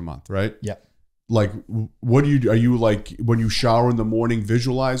 100,000 a month, right? Yeah. Like, what are you like, when you shower in the morning,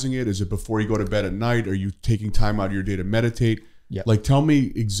 visualizing it? Is it before you go to bed at night? Are you taking time out of your day to meditate? Yep. Like, tell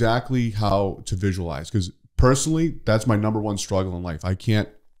me exactly how to visualize, because personally, that's my number one struggle in life. I can't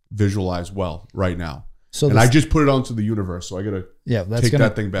visualize well right now. So and I just put it onto the universe, so I gotta take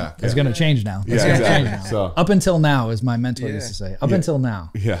that thing back. It's gonna change now. Yeah, exactly. So up until now, as my mentor used to say, up until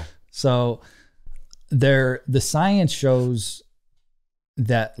now. Yeah. So the science shows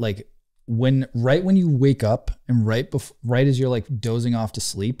that like right when you wake up and right as you're like dozing off to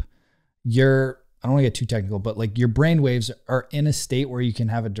sleep, I don't want to get too technical, but like your brain waves are in a state where you can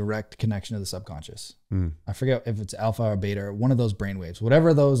have a direct connection to the subconscious. I forget if it's alpha or beta or one of those brain waves,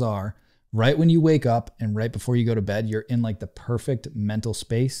 whatever those are. Right when you wake up and right before you go to bed, you're in like the perfect mental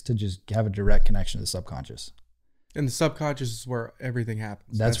space to just have a direct connection to the subconscious. And the subconscious is where everything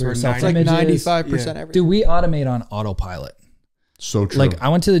happens. That's where it's like 95% everything. Dude, we automate on autopilot. So true. Like I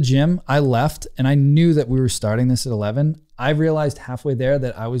went to the gym, I left, and I knew that we were starting this at 11. I realized halfway there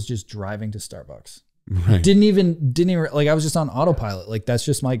that I was just driving to Starbucks. Right. Didn't even like I was just on autopilot. Like that's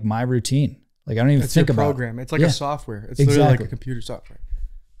just like my routine. Like I don't even think about program. It's like a software. It's literally like a computer software.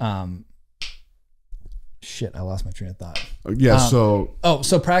 Shit, I lost my train of thought. Yeah.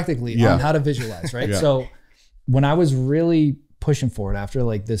 So practically on how to visualize, right? So when I was really pushing for it after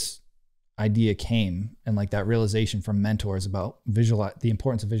like this idea came and like that realization from mentors about the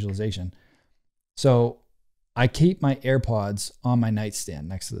importance of visualization. So I keep my AirPods on my nightstand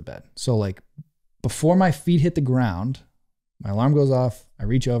next to the bed. So like before my feet hit the ground, my alarm goes off. I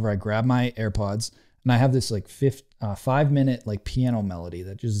reach over, I grab my AirPods, and I have this like 5-minute like piano melody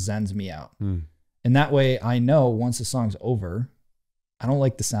that just zens me out. And that way I know once the song's over, I don't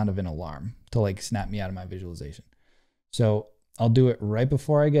like the sound of an alarm to like snap me out of my visualization. So I'll do it right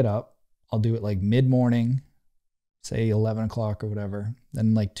before I get up. I'll do it like mid-morning, say 11 o'clock or whatever,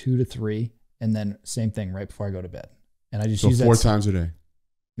 then like 2 to 3, and then same thing right before I go to bed. And I just use that 4 times a day.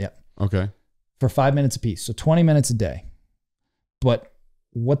 Yep. Okay. For 5 minutes a piece. So 20 minutes a day. But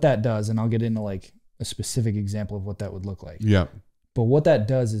what that does, and I'll get into like a specific example of what that would look like. Yeah. But what that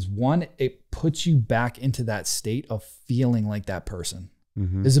does is, one, it puts you back into that state of feeling like that person.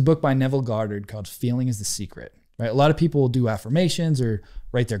 There's a book by Neville Goddard called Feeling is the Secret, right? A lot of people will do affirmations or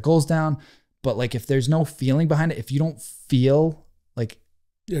write their goals down. But like, if there's no feeling behind it, if you don't feel like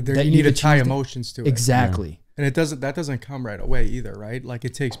you need to tie emotions to it. Exactly. And that doesn't come right away either, right? Like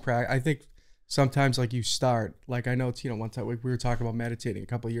it takes practice. I think sometimes like you start, like I know, one time we were talking about meditating a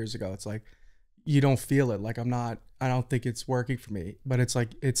couple of years ago. It's like, you don't feel it. Like I don't think it's working for me, but it's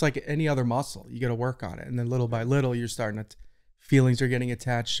like any other muscle. You got to work on it. And then little by little, you're starting to, feelings are getting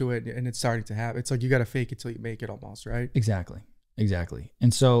attached to it and it's starting to happen. It's like, you got to fake it till you make it almost, right? Exactly.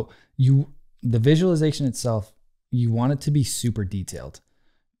 And so the visualization itself, you want it to be super detailed,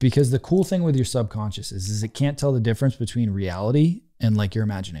 because the cool thing with your subconscious is it can't tell the difference between reality and like your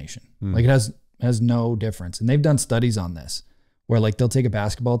imagination. Like it has no difference. And they've done studies on this, where like they'll take a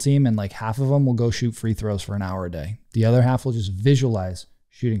basketball team and like half of them will go shoot free throws for an hour a day. The other half will just visualize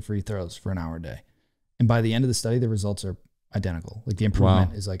shooting free throws for an hour a day. And by the end of the study, the results are identical. Like the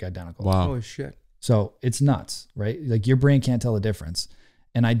improvement is like identical. Wow. Holy shit. So it's nuts, right? Like your brain can't tell the difference.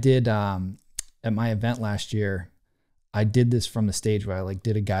 And I did, at my event last year, I did this from the stage where I like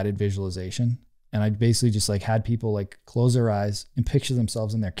did a guided visualization. And I basically just like had people like close their eyes and picture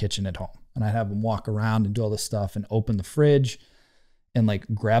themselves in their kitchen at home. And I'd have them walk around and do all this stuff and open the fridge and like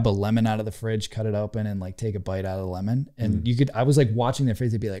grab a lemon out of the fridge, cut it open and like take a bite out of the lemon. And I was like watching their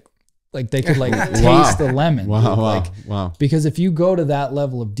face, they'd be like they could like taste the lemon. Wow. Because if you go to that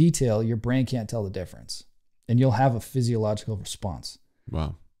level of detail, your brain can't tell the difference and you'll have a physiological response.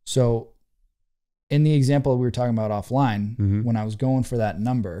 Wow. So in the example we were talking about offline, when I was going for that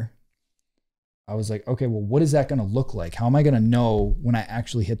number, I was like, okay, well, what is that going to look like? How am I going to know when I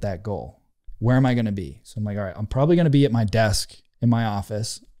actually hit that goal? Where am I going to be? So I'm like, all right, I'm probably going to be at my desk in my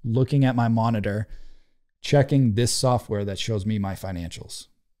office, looking at my monitor, checking this software that shows me my financials.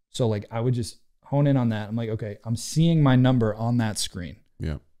 So like, I would just hone in on that. I'm like, okay, I'm seeing my number on that screen.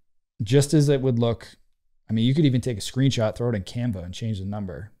 Yeah. Just as it would look. I mean, you could even take a screenshot, throw it in Canva and change the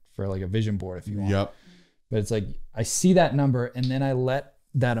number for like a vision board if you want. Yep. But it's like, I see that number and then I let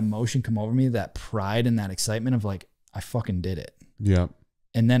that emotion come over me, that pride and that excitement of like, I fucking did it. Yeah.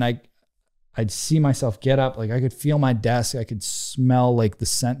 And then I'd see myself get up. Like I could feel my desk. I could smell like the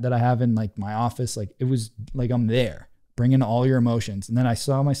scent that I have in like my office. Like it was like, I'm there, bring in all your emotions. And then I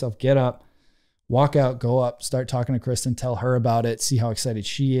saw myself get up, walk out, go up, start talking to Krysten, tell her about it, see how excited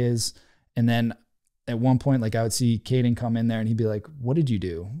she is. And then at one point, like I would see Caden come in there and he'd be like, what did you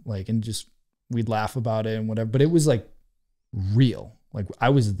do? Like, and just, we'd laugh about it and whatever, but it was like real. Like I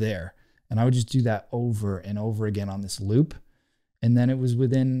was there and I would just do that over and over again on this loop. And then it was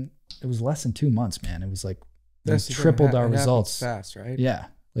less than 2 months, man. It was like we That's the thing, tripled it our happens results. fast, right? Yeah.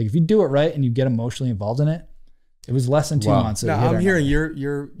 Like if you do it right and you get emotionally involved in it, it was less than 2 months. Now I'm hearing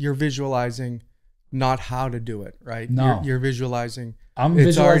you're visualizing not how to do it, right? No. You're visualizing. I'm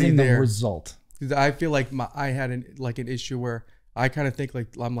it's already visualizing the there. result. I feel like I had an issue where I kind of think like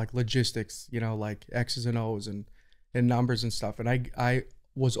I'm like logistics, like X's and O's and numbers and stuff. And I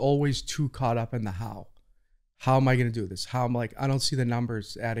was always too caught up in the how. How am I going to do this? How I'm like, I don't see the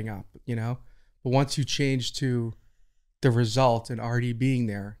numbers adding up, But once you change to the result and already being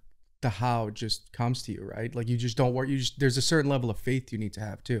there, the how just comes to you, right? Like you just don't work. There's a certain level of faith you need to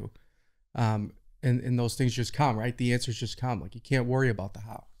have too. And those things just come, right? The answers just come. Like you can't worry about the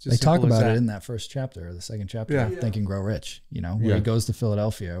how. They talk about it in that first chapter or the second chapter of Think and Grow Rich, where he goes to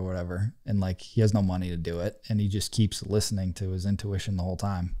Philadelphia or whatever. And like, he has no money to do it. And he just keeps listening to his intuition the whole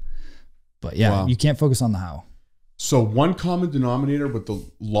time. But you can't focus on the how. So one common denominator with a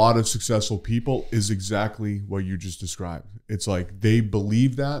lot of successful people is exactly what you just described. It's like they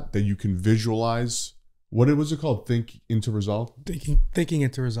believe that you can visualize. What was it called? Think into result? Thinking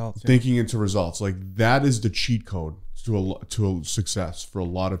into results. Yeah. Thinking into results. Like that is the cheat code to success for a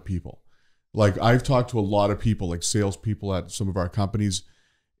lot of people. Like I've talked to a lot of people, like salespeople at some of our companies.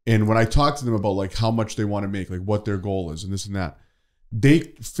 And when I talk to them about like how much they want to make, like what their goal is and this and that, they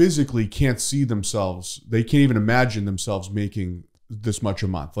physically can't see themselves. They can't even imagine themselves making this much a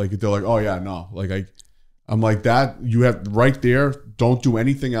month. Like they're like, oh yeah, no. Like I'm like that. You have right there. Don't do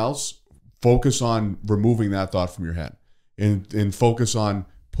anything else. Focus on removing that thought from your head, and focus on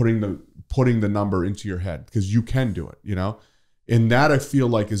putting the number into your head because you can do it. And that I feel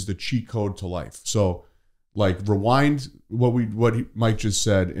like is the cheat code to life. So like rewind what Mike just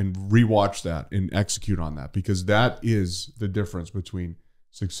said and rewatch that and execute on that because that is the difference between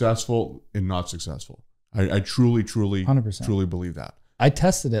successful and not successful. I truly 100% truly believe that. I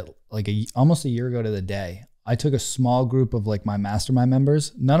tested it like almost a year ago to the day. I took a small group of like my mastermind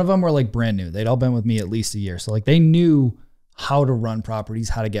members. None of them were like brand new. They'd all been with me at least a year. So like they knew how to run properties,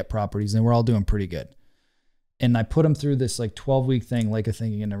 how to get properties, and we're all doing pretty good. And I put them through this like 12-week thing, like a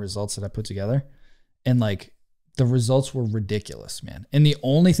thinking and the results that I put together. And like the results were ridiculous, man. And the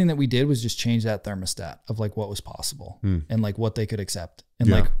only thing that we did was just change that thermostat of like what was possible and like what they could accept. And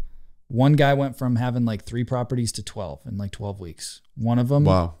like one guy went from having like 3 properties to 12 in like 12 weeks. One of them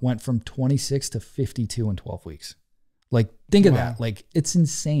went from 26 to 52 in 12 weeks. Like think of that. Like it's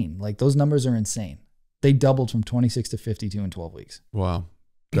insane. Like those numbers are insane. They doubled from 26 to 52 in 12 weeks. Wow.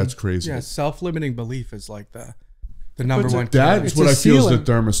 That's crazy. Yeah. Self-limiting belief is like the number one. That's what I feel is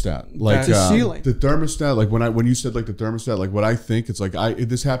the thermostat. Like the ceiling. The thermostat. Like when you said like the thermostat, like what I think it's like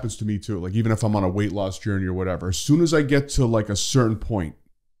this happens to me too. Like even if I'm on a weight loss journey or whatever, as soon as I get to like a certain point,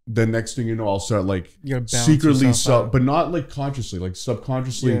 the next thing you know, I'll start like secretly but not like consciously, like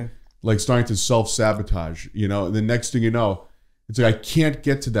subconsciously, like starting to self-sabotage, And the next thing you know, it's like I can't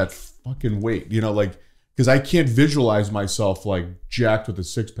get to that fucking weight, like because I can't visualize myself like jacked with a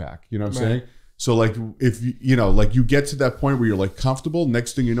 6-pack. You know what I'm saying? So like if like you get to that point where you're like comfortable,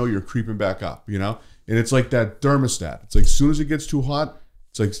 next thing you know, you're creeping back up, and it's like that thermostat. It's like as soon as it gets too hot,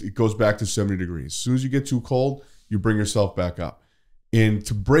 it's like it goes back to 70 degrees. As soon as you get too cold, you bring yourself back up. And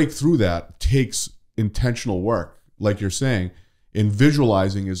to break through that takes intentional work, like you're saying. And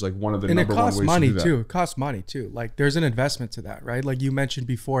visualizing is like one of the number one ways to do that. And it costs money too. It costs money too. Like there's an investment to that, right? Like you mentioned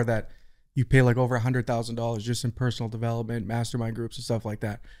before that you pay like over $100,000 just in personal development, mastermind groups and stuff like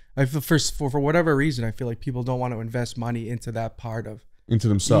that. I feel for whatever reason, I feel like people don't want to invest money into that part of into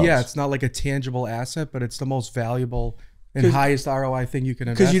themselves. Yeah, it's not like a tangible asset, but it's the most valuable and highest ROI thing you can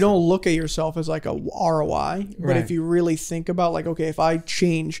invest. Because you don't look at yourself as like a ROI, but Right. if you really think about like, okay, if I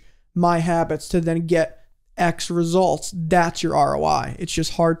change my habits to then get X results, that's your ROI. It's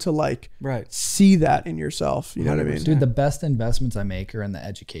just hard to like Right. see that in yourself. You know what I mean? Dude, the best investments I make are in the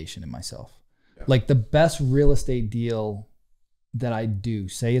education in myself. Like the best real estate deal that I do,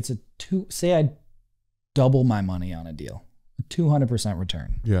 say I double my money on a deal, a 200%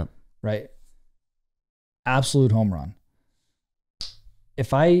 return. Yeah. Right? Absolute home run.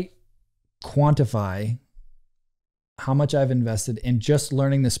 If I quantify how much I've invested in just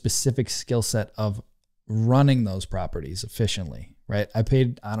learning the specific skill set of running those properties efficiently, right? I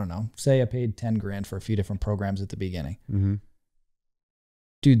paid 10 grand for a few different programs at the beginning. Mm-hmm.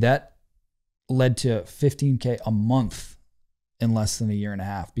 Dude, that led to $15K a month in less than a year and a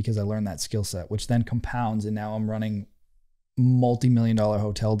half because I learned that skill set, which then compounds. And now I'm running multi-million-dollar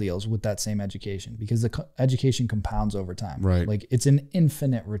hotel deals with that same education because the education compounds over time. Right. Like it's an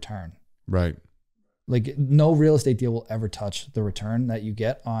infinite return. Right. Like no real estate deal will ever touch the return that you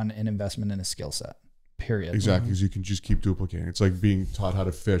get on an investment in a skill set. Period. Exactly. Because you can just keep duplicating. It's like being taught how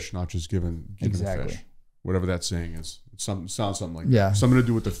to fish, not just given exactly. a fish. whatever that saying is. It sounds something like Yeah. that. Something to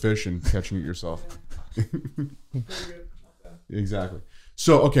do with the fish and catching it yourself. Exactly.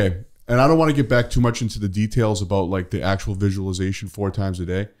 So, okay. And I don't want to get back too much into the details about like the actual visualization 4 times a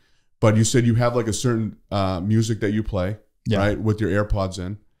day, but you said you have like a certain music that you play, right? With your AirPods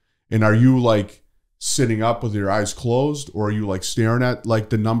in. And are you like sitting up with your eyes closed, or are you like staring at like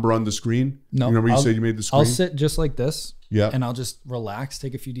the number on the screen? No. You remember you said you made the screen? I'll sit just like this. Yeah. And I'll just relax,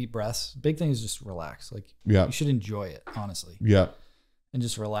 take a few deep breaths. Big thing is just relax. Like Yeah. you should enjoy it, honestly. Yeah. And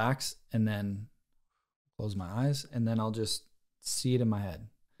just relax and then close my eyes and then I'll just see it in my head.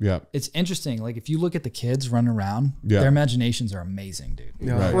 Yeah. It's interesting. Like if you look at the kids running around, Yeah. their imaginations are amazing, dude.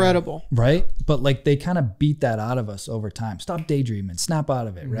 Yeah. Right. Incredible. Right? But like they kind of beat that out of us over time. Stop daydreaming, snap out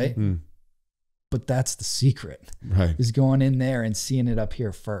of it, right? Mm. But that's the secret, Right. is going in there and seeing it up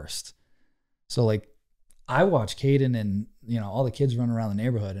here first. So like I watch Caden and, you know, all the kids running around the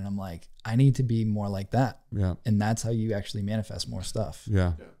neighborhood and I'm like, I need to be more like that. Yeah. And that's how you actually manifest more stuff.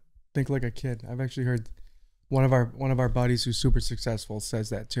 Yeah. Think like a kid. I've actually heard one of our buddies who's super successful says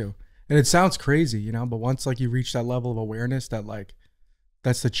that too. And it sounds crazy, you know, but once like you reach that level of awareness that like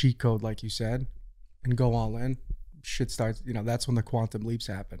that's the cheat code, like you said, and go all in, shit starts, you know, that's when the quantum leaps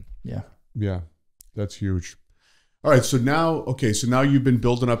happen. Yeah. Yeah. That's huge. All right. So now you've been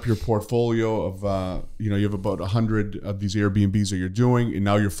building up your portfolio of, you have about 100 of these Airbnbs that you're doing, and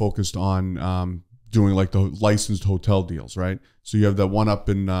now you're focused on doing like the licensed hotel deals, right? So you have that one up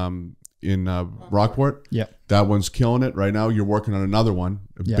in Rockport. Yeah. That one's killing it right now. You're working on another one,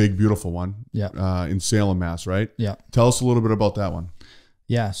 a Yeah. big, beautiful one. Yeah. In Salem, Mass, right? Yeah. Tell us a little bit about that one.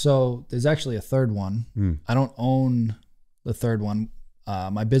 Yeah. So there's actually a third one. I don't own the third one.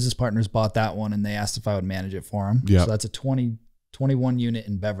 My business partners bought that one and they asked if I would manage it for them. Yeah. So that's a 21 unit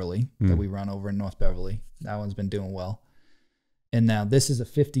in Beverly that we run over in North Beverly. That one's been doing well. And now this is a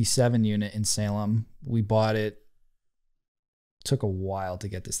 57 unit in Salem. We bought it. Took a while to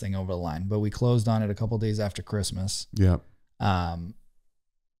get this thing over the line, but we closed on it a couple days after Christmas. Yeah.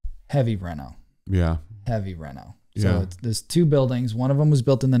 Heavy reno. Yeah. Heavy reno. Yeah. So there's 2 buildings. One of them was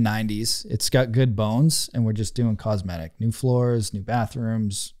built in the 90s. It's got good bones, and we're just doing cosmetic. New floors, new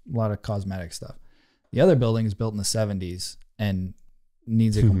bathrooms, a lot of cosmetic stuff. The other building is built in the 70s and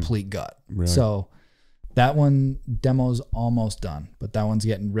needs a complete gut. Right. So that one, demo's almost done, but that one's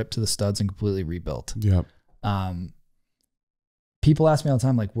getting ripped to the studs and completely rebuilt. Yeah. People ask me all the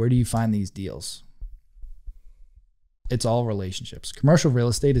time, like, where do you find these deals? It's all relationships. Commercial real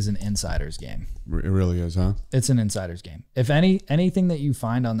estate is an insider's game. It really is, huh? It's an insider's game. If anything that you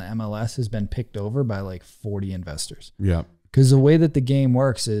find on the MLS has been picked over by like 40 investors. Yeah. Because the way that the game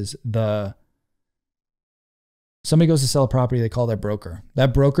works is somebody goes to sell a property, they call their broker.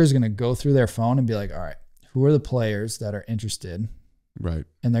 That broker is going to go through their phone and be like, all right, who are the players that are interested? Right.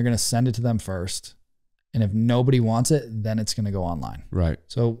 And they're going to send it to them first. And if nobody wants it, then it's going to go online. Right.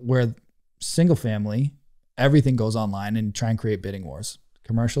 So where single family, everything goes online and try and create bidding wars.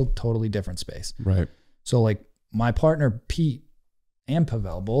 Commercial, totally different space. Right. So like my partner, Pete and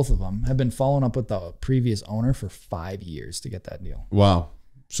Pavel, both of them have been following up with the previous owner for 5 years to get that deal. Wow.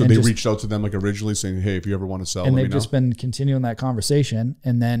 So And they just- reached out to them like originally saying, hey, if you ever want to sell, And let me they've know. just been continuing that conversation.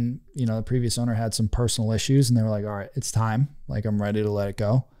 And then, the previous owner had some personal issues and they were like, all right, it's time. Like I'm ready to let it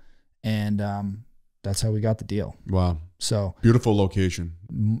go. And that's how we got the deal. Wow. So Beautiful location.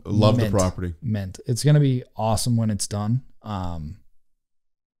 Love the mint. property. Mint. It's going to be awesome when it's done.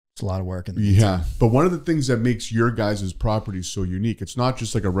 It's a lot of work. Yeah. But one of the things that makes your guys' property so unique, it's not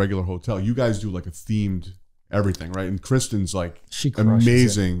just like a regular hotel. You guys do like a themed everything, right? And Krysten's like She crushes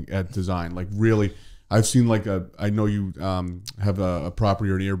amazing at design. Like really, I've seen like I know you have a property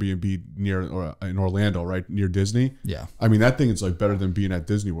or an Airbnb in Orlando, right? Near Disney. Yeah. I mean, that thing is like better than being at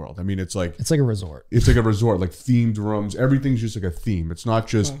Disney World. I mean, it's like a resort. It's like a resort, like themed rooms. Everything's just like a theme. It's not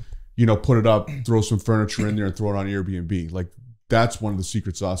just, put it up, throw some furniture in there and throw it on Airbnb. Like that's one of the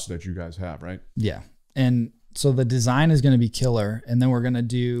secret sauces that you guys have, right? Yeah. And so the design is going to be killer. And then we're going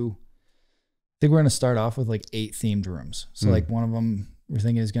to start off with like 8 themed rooms. So like one of them we're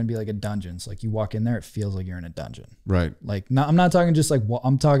thinking is going to be like a dungeon. So like you walk in there, it feels like you're in a dungeon. Right. Like I'm not talking just like,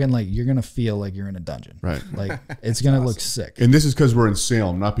 I'm talking like you're going to feel like you're in a dungeon. Right. Like it's going to look sick. And this is because we're in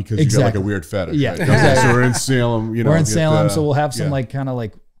Salem, not because you got like a weird fetish. Yeah. Right? Exactly. So we're in Salem, we're in Salem. So we'll have some yeah. like kind of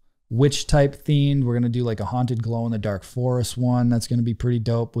like witch type themed. We're going to do like a haunted glow in the dark forest one. That's going to be pretty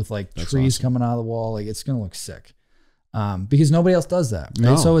dope with like trees coming out of the wall. Like it's going to look sick. Because nobody else does that.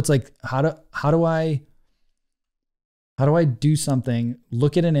 Right? No. So it's like, how do I do something,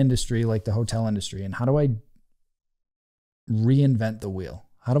 look at an industry like the hotel industry, and how do I reinvent the wheel?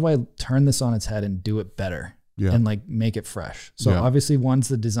 How do I turn this on its head and do it better and like make it fresh? So obviously one's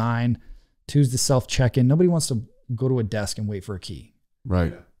the design Two's the self check-in. Nobody wants to go to a desk and wait for a key.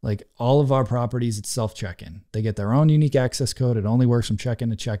 Right. Like all of our properties, it's self check-in. They get their own unique access code. It only works from check-in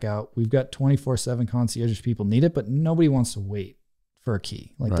to check-out. We've got 24/7 concierge if people need it, but nobody wants to wait for a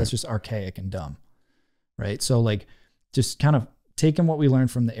key. Like that's just archaic and dumb. Right. So like just kind of taking what we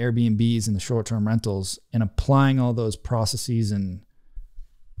learned from the Airbnb's and the short-term rentals and applying all those processes and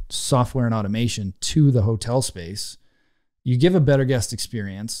software and automation to the hotel space, you give a better guest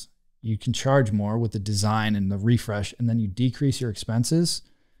experience. You can charge more with the design and the refresh, and then you decrease your expenses.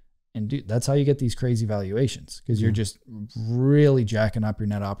 And dude, that's how you get these crazy valuations, because you're just really jacking up your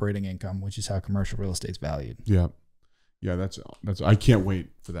net operating income, which is how commercial real estate's valued. Yeah. Yeah, that's I can't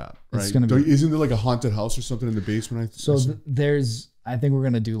wait for that. Right? It's gonna be, isn't there like a haunted house or something in the basement? I think we're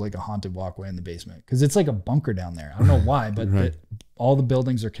gonna do like a haunted walkway in the basement, because it's like a bunker down there. I don't know why, but all the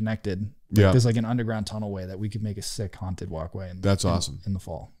buildings are connected. Like there's like an underground tunnelway that we could make a sick haunted walkway. That's awesome in the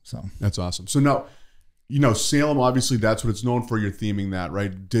fall. So that's awesome. So now, you know, Salem, obviously that's what it's known for. You're theming that,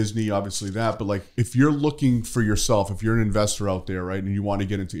 right? Disney, obviously that. But like, if you're looking for yourself, if you're an investor out there, right, and you want to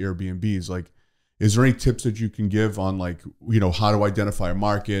get into Airbnb's, like, is there any tips that you can give on like, you know, how to identify a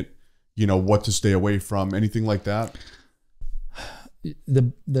market, you know, what to stay away from, anything like that?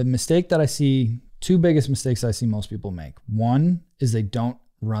 The mistake that I see, two biggest mistakes I see most people make. One is they don't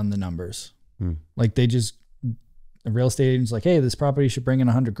run the numbers. Like they just, a real estate agent's like, hey, this property should bring in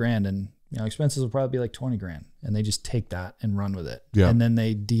 $100,000 and, you know, expenses will probably be like 20 grand. And they just take that and run with it. Yeah. And then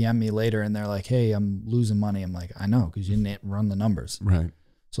they DM me later and they're like, hey, I'm losing money. I'm like, I know, because you didn't run the numbers. Right.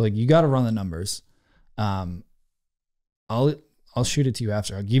 So like, you got to run the numbers. I'll shoot it to you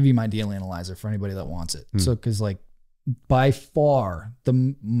after. I'll give you my deal analyzer for anybody that wants it. So, cause like by far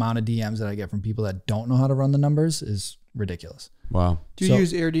the amount of DMs that I get from people that don't know how to run the numbers is ridiculous. Wow. Do you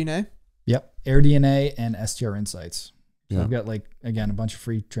use AirDNA? Yep. AirDNA and STR Insights. So Yeah. I've got like, again, a bunch of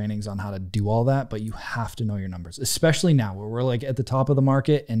free trainings on how to do all that, but you have to know your numbers, especially now where we're like at the top of the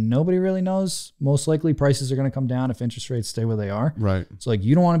market and nobody really knows. Most likely prices are going to come down if interest rates stay where they are. Right. So like,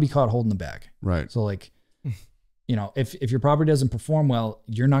 you don't want to be caught holding the bag. Right. So like, you know, if your property doesn't perform well,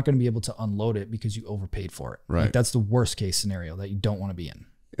 you're not going to be able to unload it because you overpaid for it. Right. Like that's the worst case scenario that you don't want to be in.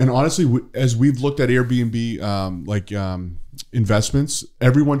 And honestly, as we've looked at Airbnb, investments,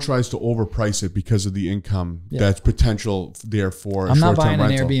 everyone tries to overprice it because of the income that's potential there for I'm not short-term buying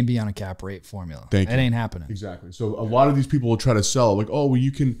rental. an Airbnb on a cap rate formula. Thank you. It ain't happening. Exactly. So a lot of these people will try to sell like, oh, well,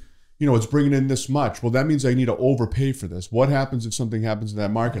 you can, you know, it's bringing in this much. Well, that means I need to overpay for this. What happens if something happens in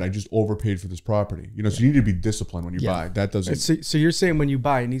that market? I just overpaid for this property. You know, so you need to be disciplined when you buy. That doesn't. So you're saying when you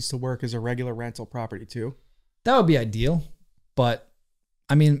buy, it needs to work as a regular rental property too? That would be ideal. But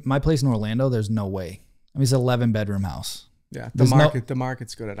I mean, my place in Orlando, there's no way. I mean, it's an 11-bedroom house. Yeah. The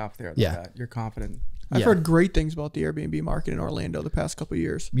market's good enough there. That you're confident. I've heard great things about the Airbnb market in Orlando the past couple of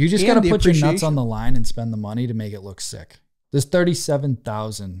years. You just got to put your nuts on the line and spend the money to make it look sick. There's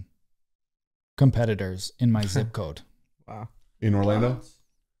 37,000 competitors in my zip code. Wow. In Orlando?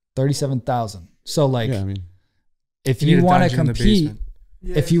 37,000. So like, yeah, I mean, if you want to compete,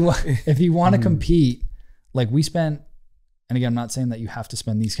 if you want to compete, like we spent, and again, I'm not saying that you have to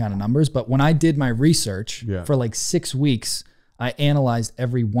spend these kind of numbers, but when I did my research for like 6 weeks, I analyzed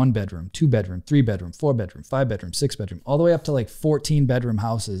every 1-bedroom, 2-bedroom, 3-bedroom, 4-bedroom, 5-bedroom, 6-bedroom, all the way up to like 14-bedroom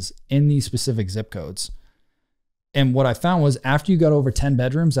houses in these specific zip codes. And what I found was after you got over 10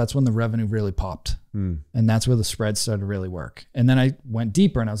 bedrooms, that's when the revenue really popped. And that's where the spreads started to really work. And then I went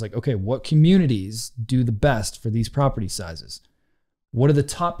deeper and I was like, okay, what communities do the best for these property sizes? What do the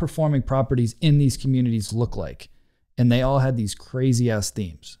top performing properties in these communities look like? And they all had these crazy ass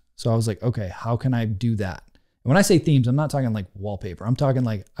themes. So I was like, okay, how can I do that? And when I say themes, I'm not talking like wallpaper. I'm talking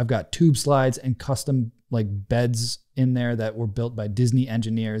like I've got tube slides and custom like beds in there that were built by Disney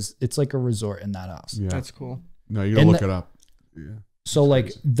engineers. It's like a resort in that house. Yeah. That's cool. No, you gotta look it up. Yeah. So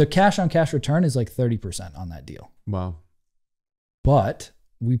like the cash on cash return is like 30% on that deal. Wow. But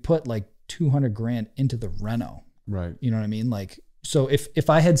we put like 200 grand into the reno. Right. You know what I mean? Like, so if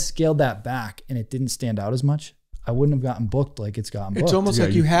I had scaled that back and it didn't stand out as much, I wouldn't have gotten booked like it's gotten booked. It's almost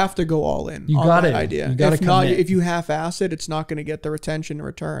like you have to go all in. You on got that it. idea. You got to come in. If you half-ass it, it's not going to get the retention and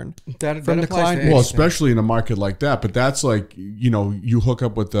return That from the client. Well, especially in a market like that. But that's like, you know, you hook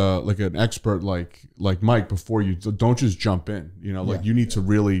up with like an expert like Mike before you don't just jump in. You know, like you need to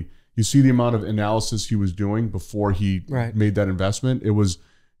really, you see the amount of analysis he was doing before he made that investment. It was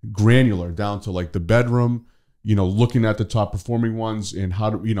granular down to like the bedroom, you know, looking at the top performing ones and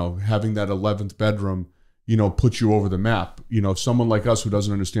how to, you know, having that 11th bedroom, you know, put you over the map. You know, if someone like us who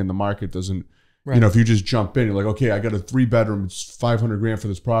doesn't understand the market doesn't, you know, if you just jump in, you're like, okay, I got a 3-bedroom, it's 500 grand for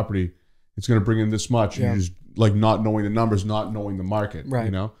this property. It's going to bring in this much. And you just like not knowing the numbers, not knowing the market, Right.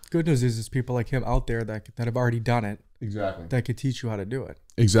 you know? Good news is there's people like him out there that have already done it Exactly. that could teach you how to do it.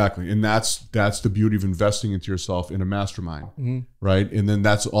 Exactly. And that's the beauty of investing into yourself in a mastermind, right? And then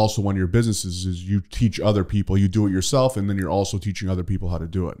that's also one of your businesses is you teach other people, you do it yourself, and then you're also teaching other people how to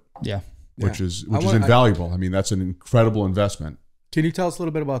do it. Yeah. Which is invaluable. I mean, that's an incredible investment. Can you tell us a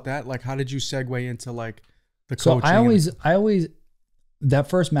little bit about that? Like, how did you segue into like the So coaching? I always, that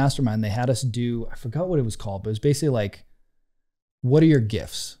first mastermind, they had us do, I forgot what it was called, but it was basically like, what are your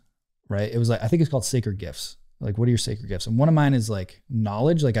gifts, right? It was like, I think it's called sacred gifts. Like, what are your sacred gifts? And one of mine is like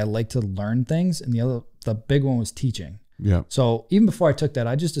knowledge. Like I like to learn things. And the big one was teaching. Yeah. So even before I took that,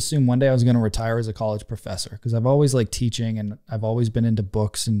 I just assumed one day I was going to retire as a college professor because I've always liked teaching and I've always been into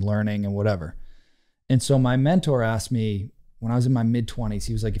books and learning and whatever. And so my mentor asked me when I was in my mid-20s,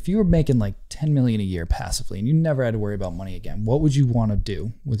 he was like, if you were making like 10 million a year passively and you never had to worry about money again, what would you want to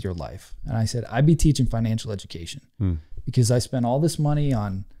do with your life? And I said, I'd be teaching financial education because I spent all this money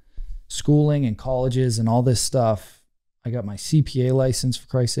on schooling and colleges and all this stuff. I got my CPA license, for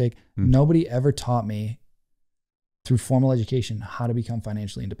Christ's sake. Nobody ever taught me through formal education how to become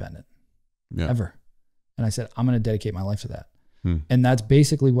financially independent, ever. And I said, I'm going to dedicate my life to that. And that's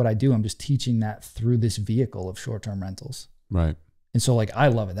basically what I do. I'm just teaching that through this vehicle of short-term rentals. Right. And so like, I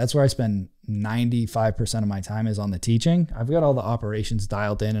love it. That's where I spend 95% of my time is on the teaching. I've got all the operations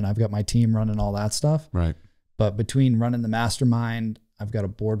dialed in and I've got my team running all that stuff. Right. But between running the mastermind, I've got a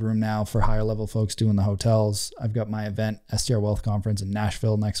boardroom now for higher level folks doing the hotels. I've got my event, STR Wealth Conference in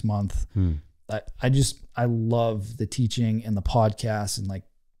Nashville next month. I love the teaching and the podcast and like,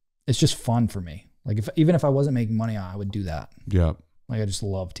 it's just fun for me. Like even if I wasn't making money, I would do that. Yeah. Like I just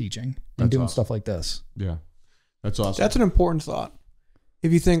love teaching and doing stuff like this. Yeah. That's awesome. That's an important thought.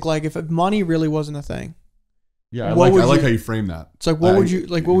 If you think like if money really wasn't a thing. Yeah. I like how you frame that. It's like, what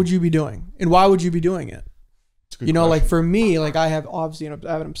would you be doing? And why would you be doing it? You know, like for me, like I have obviously,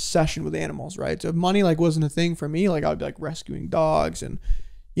 I have an obsession with animals, right? So if money like wasn't a thing for me, like I would be like rescuing dogs and,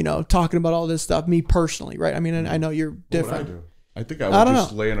 you know, talking about all this stuff, me personally, right? I mean, I know you're different. What would I do? I think I would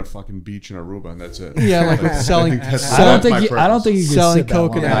just lay on a fucking beach in Aruba and that's it. Yeah, like selling. I don't think you could selling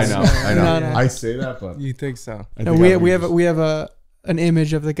coconuts. I know. No. I say that, but you think so? No, we have an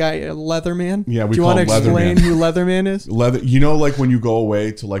image of the guy, Leatherman. Yeah, do you want to explain who Leatherman is? Leather. You know, like when you go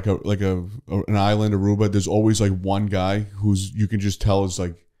away to like an island, Aruba, there's always like one guy who's you can just tell is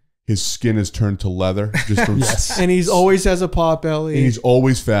like his skin is turned to leather just from and he's always has a pot belly. And he's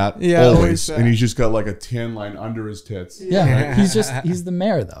always fat. Yeah, always fat. And he's just got like a tan line under his tits. Yeah, right? he's the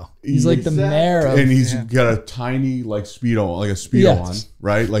mayor though. He's like the mayor of, and he's got a tiny like Speedo, like a Speedo on,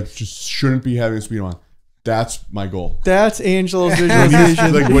 right? Like just shouldn't be having a Speedo on. That's my goal. That's Angelo's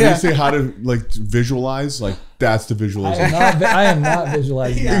visualization. Like when you say how to like visualize, like that's the visualization. I am not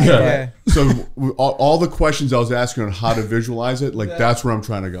visualizing that. Yeah. So all the questions I was asking on how to visualize it, like that's where I'm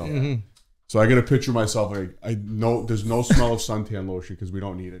trying to go. So I get a picture of myself. Like I know there's no smell of suntan lotion because we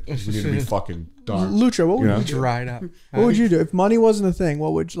don't need it. We need to be fucking dark. Lucha, what would you do? Dried up. What would you do if money wasn't a thing?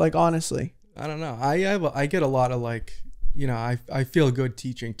 What would you, like honestly? I don't know. I get a lot of like, you know, I feel good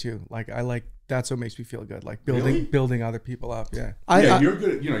teaching too. Like that's what makes me feel good. Like building other people up. Yeah. You're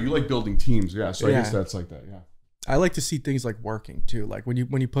good at, you know, you like building teams. Yeah. So I guess that's like that. Yeah. I like to see things like working too. Like when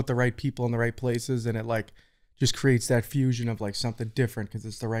you put the right people in the right places and it like just creates that fusion of like something different because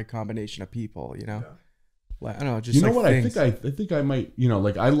it's the right combination of people, you know? Like, I don't know. Just you know like what? things. I think I might, you know,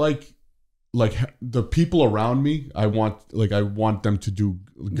 like I like the people around me. I want them to do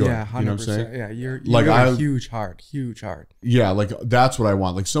good. Yeah. 100%. You know what I'm saying? Yeah. You're like a huge heart. Yeah. Like that's what I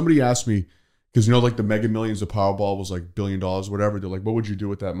want. Like somebody asked me, because you know, like the Mega Millions, the Powerball was like $1 billion, whatever. They're like, what would you do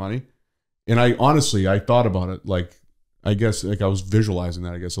with that money? And I honestly, I thought about it. Like, I guess like I was visualizing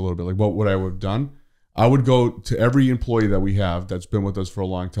that, I guess a little bit. Like what I would have done? I would go to every employee that we have that's been with us for a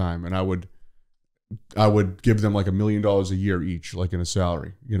long time. And I would give them like $1 million a year each, like in a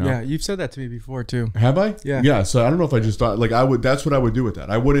salary, you know? Yeah. You've said that to me before too. Have I? Yeah. Yeah. So I don't know if I just thought like that's what I would do with that.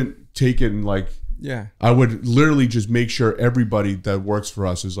 I wouldn't take it and like, I would literally just make sure everybody that works for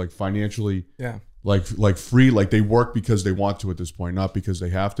us is like financially, like free, like they work because they want to at this point, not because they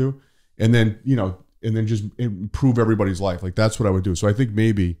have to. And then, you know, just improve everybody's life. Like that's what I would do. So I think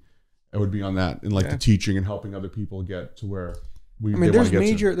maybe I would be on that and like the teaching and helping other people get to where we. I mean,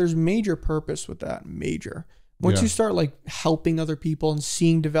 there's major purpose with that. Once you start like helping other people and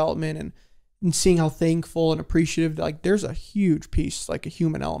seeing development and seeing how thankful and appreciative, like there's a huge piece, like a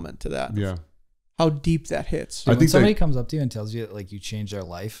human element to that. Yeah. How deep that hits. Dude, when somebody comes up to you and tells you that like you changed their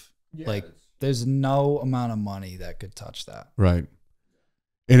life, like there's no amount of money that could touch that. Right.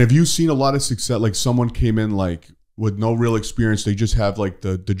 And have you seen a lot of success? Like someone came in like with no real experience, they just have like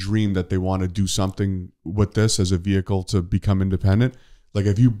the dream that they want to do something with this as a vehicle to become independent. Like,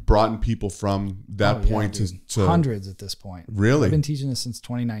 have you brought in people from that point to hundreds at this point? Really? I've been teaching this since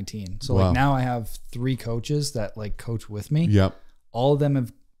 2019. So Wow. like now I have 3 coaches that like coach with me. Yep. All of them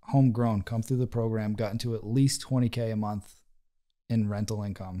have homegrown, come through the program, gotten to at least 20K a month in rental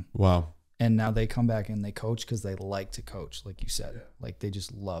income. Wow. And now they come back and they coach because they like to coach, like you said. Like they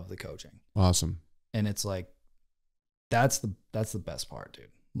just love the coaching. Awesome. And it's like, that's the best part, dude.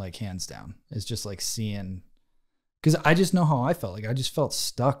 Like hands down. It's just like seeing, because I just know how I felt. Like I just felt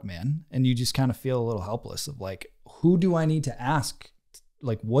stuck, man. And you just kind of feel a little helpless of like, who do I need to ask?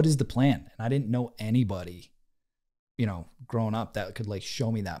 Like, what is the plan? And I didn't know anybody, you know, growing up that could like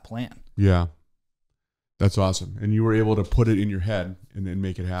show me that plan. Yeah. That's awesome. And you were able to put it in your head and then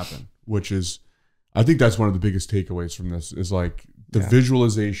make it happen, which is, I think that's one of the biggest takeaways from this is like the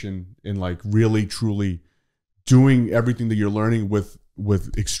visualization and like really truly doing everything that you're learning with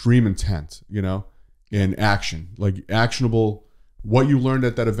extreme intent, you know, and action, like actionable, what you learned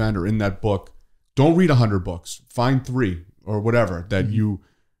at that event or in that book. Don't read 100 books, find 3 or whatever that you,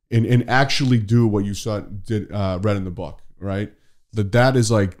 and actually do what you read in the book, right? That is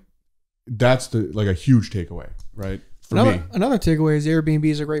like, that's like a huge takeaway, right? For me. Another takeaway is Airbnb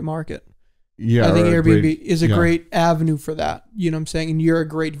is a great market. Yeah. I think Airbnb is a great avenue for that. You know what I'm saying? And you're a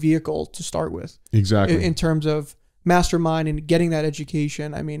great vehicle to start with. Exactly. In terms of mastermind and getting that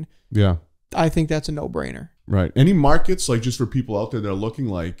education. I mean, yeah, I think that's a no-brainer. Right. Any markets, like just for people out there that are looking,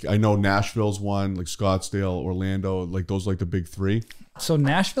 like I know Nashville's one, like Scottsdale, Orlando, like those like the big 3. So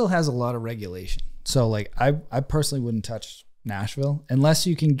Nashville has a lot of regulation. So like I personally wouldn't touch Nashville unless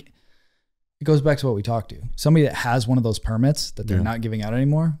you can. It goes back to what we talked to. Somebody that has one of those permits that they're not giving out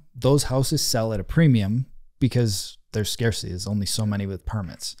anymore, those houses sell at a premium because there's scarcity. There's only so many with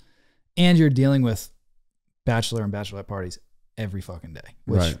permits. And you're dealing with bachelor and bachelorette parties every fucking day,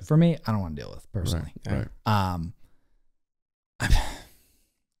 which for me, I don't want to deal with personally. Right.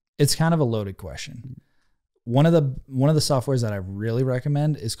 It's kind of a loaded question. One of the softwares that I really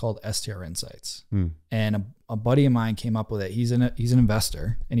recommend is called STR Insights. And a buddy of mine came up with it. He's an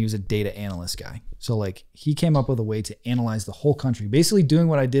investor and he was a data analyst guy. So like he came up with a way to analyze the whole country, basically doing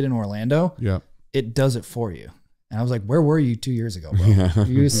what I did in Orlando. Yeah. It does it for you. And I was like, where were you 2 years ago, bro?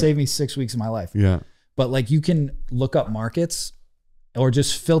 You saved me 6 weeks of my life. Yeah. But like you can look up markets or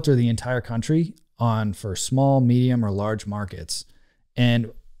just filter the entire country for small, medium, or large markets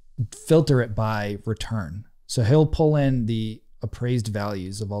and filter it by return. So he'll pull in the appraised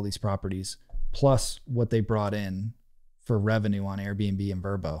values of all these properties plus what they brought in for revenue on Airbnb and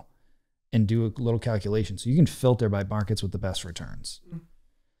Vrbo and do a little calculation. So you can filter by markets with the best returns.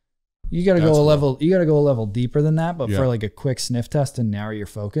 You got to go a level deeper than that, but for like a quick sniff test and narrow your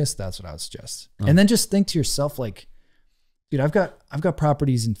focus, that's what I would suggest. And then just think to yourself like, dude, I've got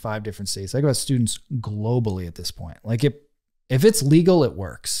properties in 5 different states. I got students globally at this point. Like if it's legal, it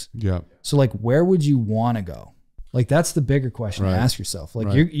works. Yeah. So like, where would you want to go? Like, that's the bigger question to ask yourself.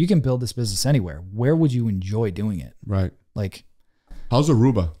 Like you can build this business anywhere. Where would you enjoy doing it? Right. Like, how's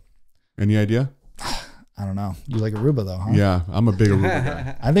Aruba? Any idea? I don't know. You like Aruba though, huh? Yeah, I'm a big Aruba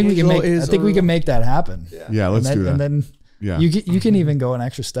guy. I think we can make that happen. Yeah, let's do that. And then you can even go an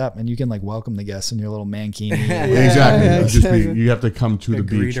extra step and you can like welcome the guests in your little mankini. Exactly. You have to come to the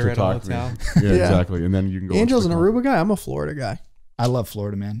beach to talk to me. Yeah, exactly. And then you can go. Angel's an Aruba guy. I'm a Florida guy. I love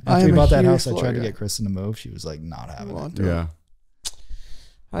Florida, man. After we bought that house, I tried to get Krysten to move. She was like not having it. Yeah.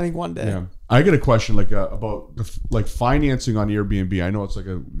 I think one day. Yeah. I get a question like about like financing on Airbnb. I know it's like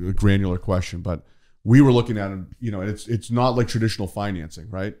a granular question, but we were looking at it, you know, and it's not like traditional financing,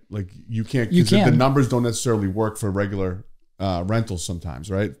 right? Like you can't. The numbers don't necessarily work for regular rentals sometimes,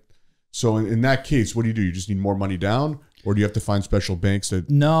 right? So in that case, what do? You just need more money down, or do you have to find special banks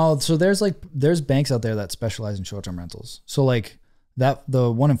that? No, so there's banks out there that specialize in short-term rentals. So like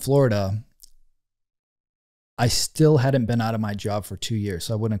the one in Florida, I still hadn't been out of my job for 2 years,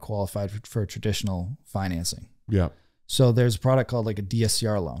 so I wouldn't have qualified for traditional financing. Yeah. So there's a product called like a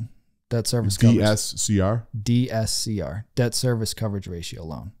DSCR loan, debt service coverage. DSCR, debt service coverage ratio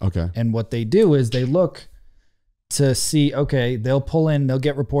loan. Okay. And what they do is they look to see, okay, they'll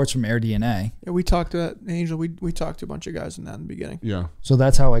get reports from AirDNA. Yeah, we talked to that, Angel. We talked to a bunch of guys in that in the beginning. Yeah. So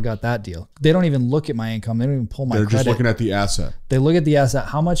that's how I got that deal. They don't even look at my income. They don't even pull my credit. They're just looking at the asset. They look at the asset.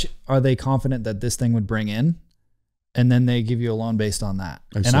 How much are they confident that this thing would bring in? And then they give you a loan based on that.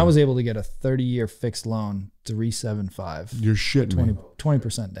 I was able to get a 30-year fixed loan, 375. You're shitting me.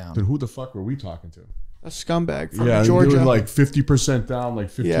 20% down. Then who the fuck were we talking to? A scumbag from Georgia. You were like 50% down, like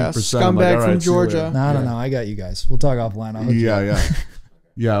 15%. Yeah, scumbag from Georgia. No, I got you guys. We'll talk offline.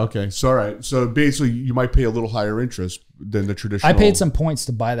 Yeah. Okay. So all right. So basically, you might pay a little higher interest than the traditional. I paid some points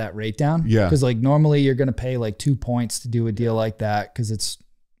to buy that rate down. Yeah. Because like normally you're gonna pay like 2 points to do a deal like that because it's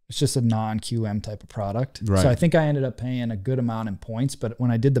just a non-QM type of product. Right. So I think I ended up paying a good amount in points. But when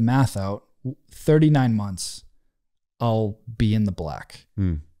I did the math out, 39 months, I'll be in the black.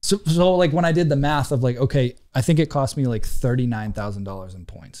 So like when I did the math of like, okay, I think it cost me like $39,000 in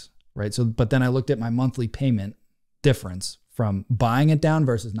points, right? So, but then I looked at my monthly payment difference from buying it down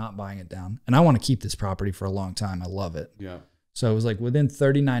versus not buying it down. And I want to keep this property for a long time. I love it. Yeah. So it was like within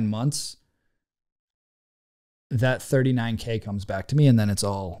 39 months, that 39K comes back to me, and then it's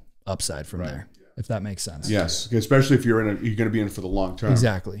all upside from there, if that makes sense. Yes. Especially if you're going to be in for the long term.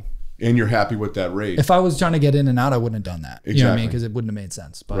 Exactly. And you're happy with that rate. If I was trying to get in and out, I wouldn't have done that. Exactly. You know what I mean? Because it wouldn't have made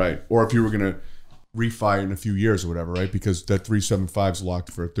sense. But right. Or if you were going to refi in a few years or whatever, right? Because that 375 is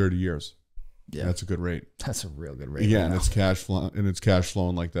locked for 30 years. Yeah. That's a good rate. That's a real good rate. Yeah. Right And now. it's cash flow, and it's cash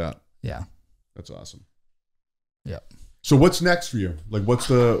flowing like that. Yeah. That's awesome. Yeah. So what's next for you? Like, what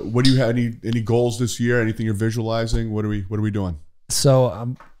do you have any goals this year? Anything you're visualizing? What are we doing?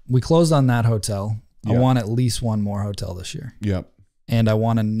 So we closed on that hotel. Yeah. I want at least one more hotel this year. Yep. And I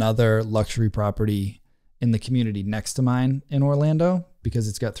want another luxury property in the community next to mine in Orlando because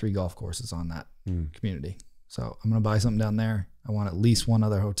it's got 3 golf courses on that community. So I'm going to buy something down there. I want at least one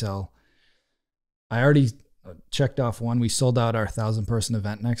other hotel. I already checked off one. We sold out our 1,000-person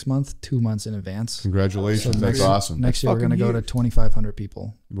event next month, 2 months in advance. Congratulations. So That's awesome. Next year, we're going to go to 2,500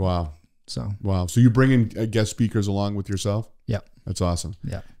 people. Wow. So you bring in guest speakers along with yourself? Yep. That's awesome.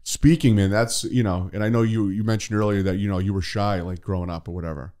 Yeah. Speaking, man, that's, and I know you mentioned earlier that, you were shy, like growing up or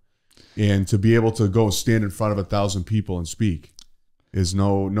whatever. And to be able to go stand in front of 1,000 people and speak is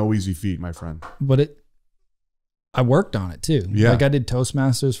no easy feat, my friend. But I worked on it too. Yeah. Like I did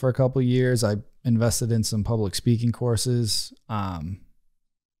Toastmasters for a couple of years. I invested in some public speaking courses.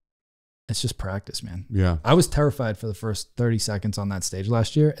 It's just practice, man. Yeah. I was terrified for the first 30 seconds on that stage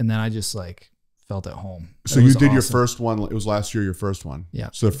last year. And then I just like felt at home. So you did your first one. It was last year, your first one. Yeah.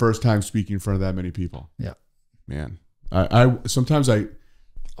 So the first time speaking in front of that many people. Yeah. Man, I sometimes like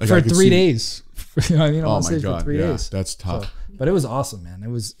for 3 days. You know what I mean? Oh my God. For 3 yeah, days. that's tough. So, but it was awesome, man. It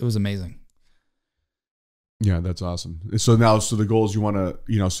was amazing. Yeah, that's awesome. So the goal is you want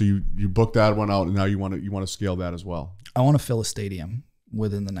to, so you booked that one out, and now you want to scale that as well. I want to fill a stadium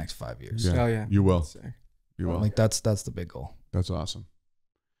within the next 5 years. Yeah. Oh yeah. You will. You will. Like that's the big goal. That's awesome.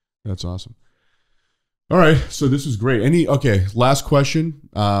 That's awesome. All right. So this is great. Last question.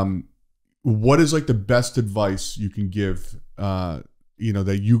 What is like the best advice you can give, that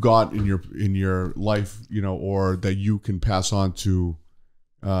you got in your life, or that you can pass on to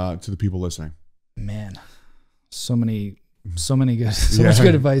the people listening? Man, so many good, much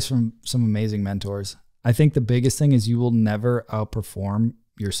good advice from some amazing mentors. I think the biggest thing is you will never outperform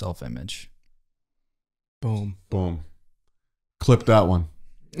your self-image. Boom. Boom. Clip that one.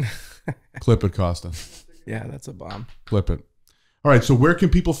 Clip it, Costa. Yeah, that's a bomb. Clip it. All right. So where can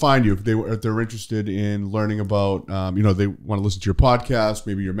people find you if they're interested in learning about, they want to listen to your podcast,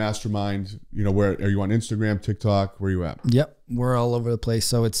 maybe your mastermind, where are you on Instagram, TikTok? Where are you at? Yep. We're all over the place.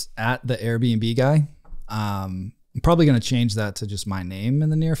 So it's at the Airbnb guy. I'm probably going to change that to just my name in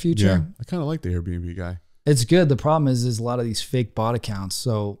the near future. Yeah. I kind of like the Airbnb guy. It's good. The problem is a lot of these fake bot accounts.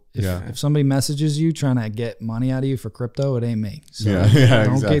 So if somebody messages you trying to get money out of you for crypto, it ain't me. So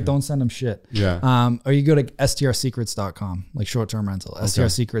don't send them shit. Yeah. Or you go to strsecrets.com, like short-term rental. Okay.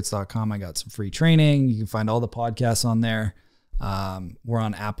 strsecrets.com. I got some free training. You can find all the podcasts on there. We're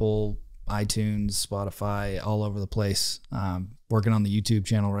on Apple, iTunes, Spotify, all over the place. Working on the YouTube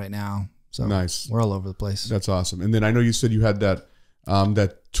channel right now. So nice. We're all over the place. That's awesome. And then I know you said you had that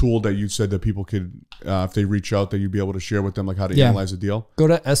tool that you said that people could, if they reach out, that you'd be able to share with them, like how to analyze a deal. Go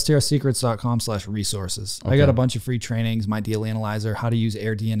to strsecrets.com/resources. Okay. I got a bunch of free trainings, my deal analyzer, how to use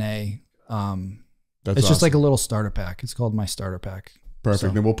AirDNA. It's just like a little starter pack. It's called my starter pack.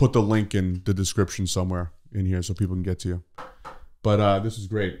 Perfect. And we'll put the link in the description somewhere in here so people can get to you. But this is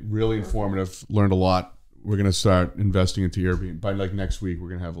great. Really informative. Learned a lot. We're going to start investing into Airbnb. By like next week, we're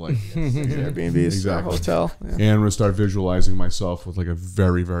going to have like Airbnb's exactly. Hotel. Yeah. And we're going to start visualizing myself with like a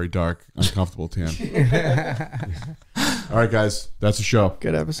very, very dark, uncomfortable tan. All right, guys. That's the show.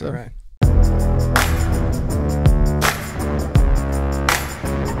 Good episode. All right.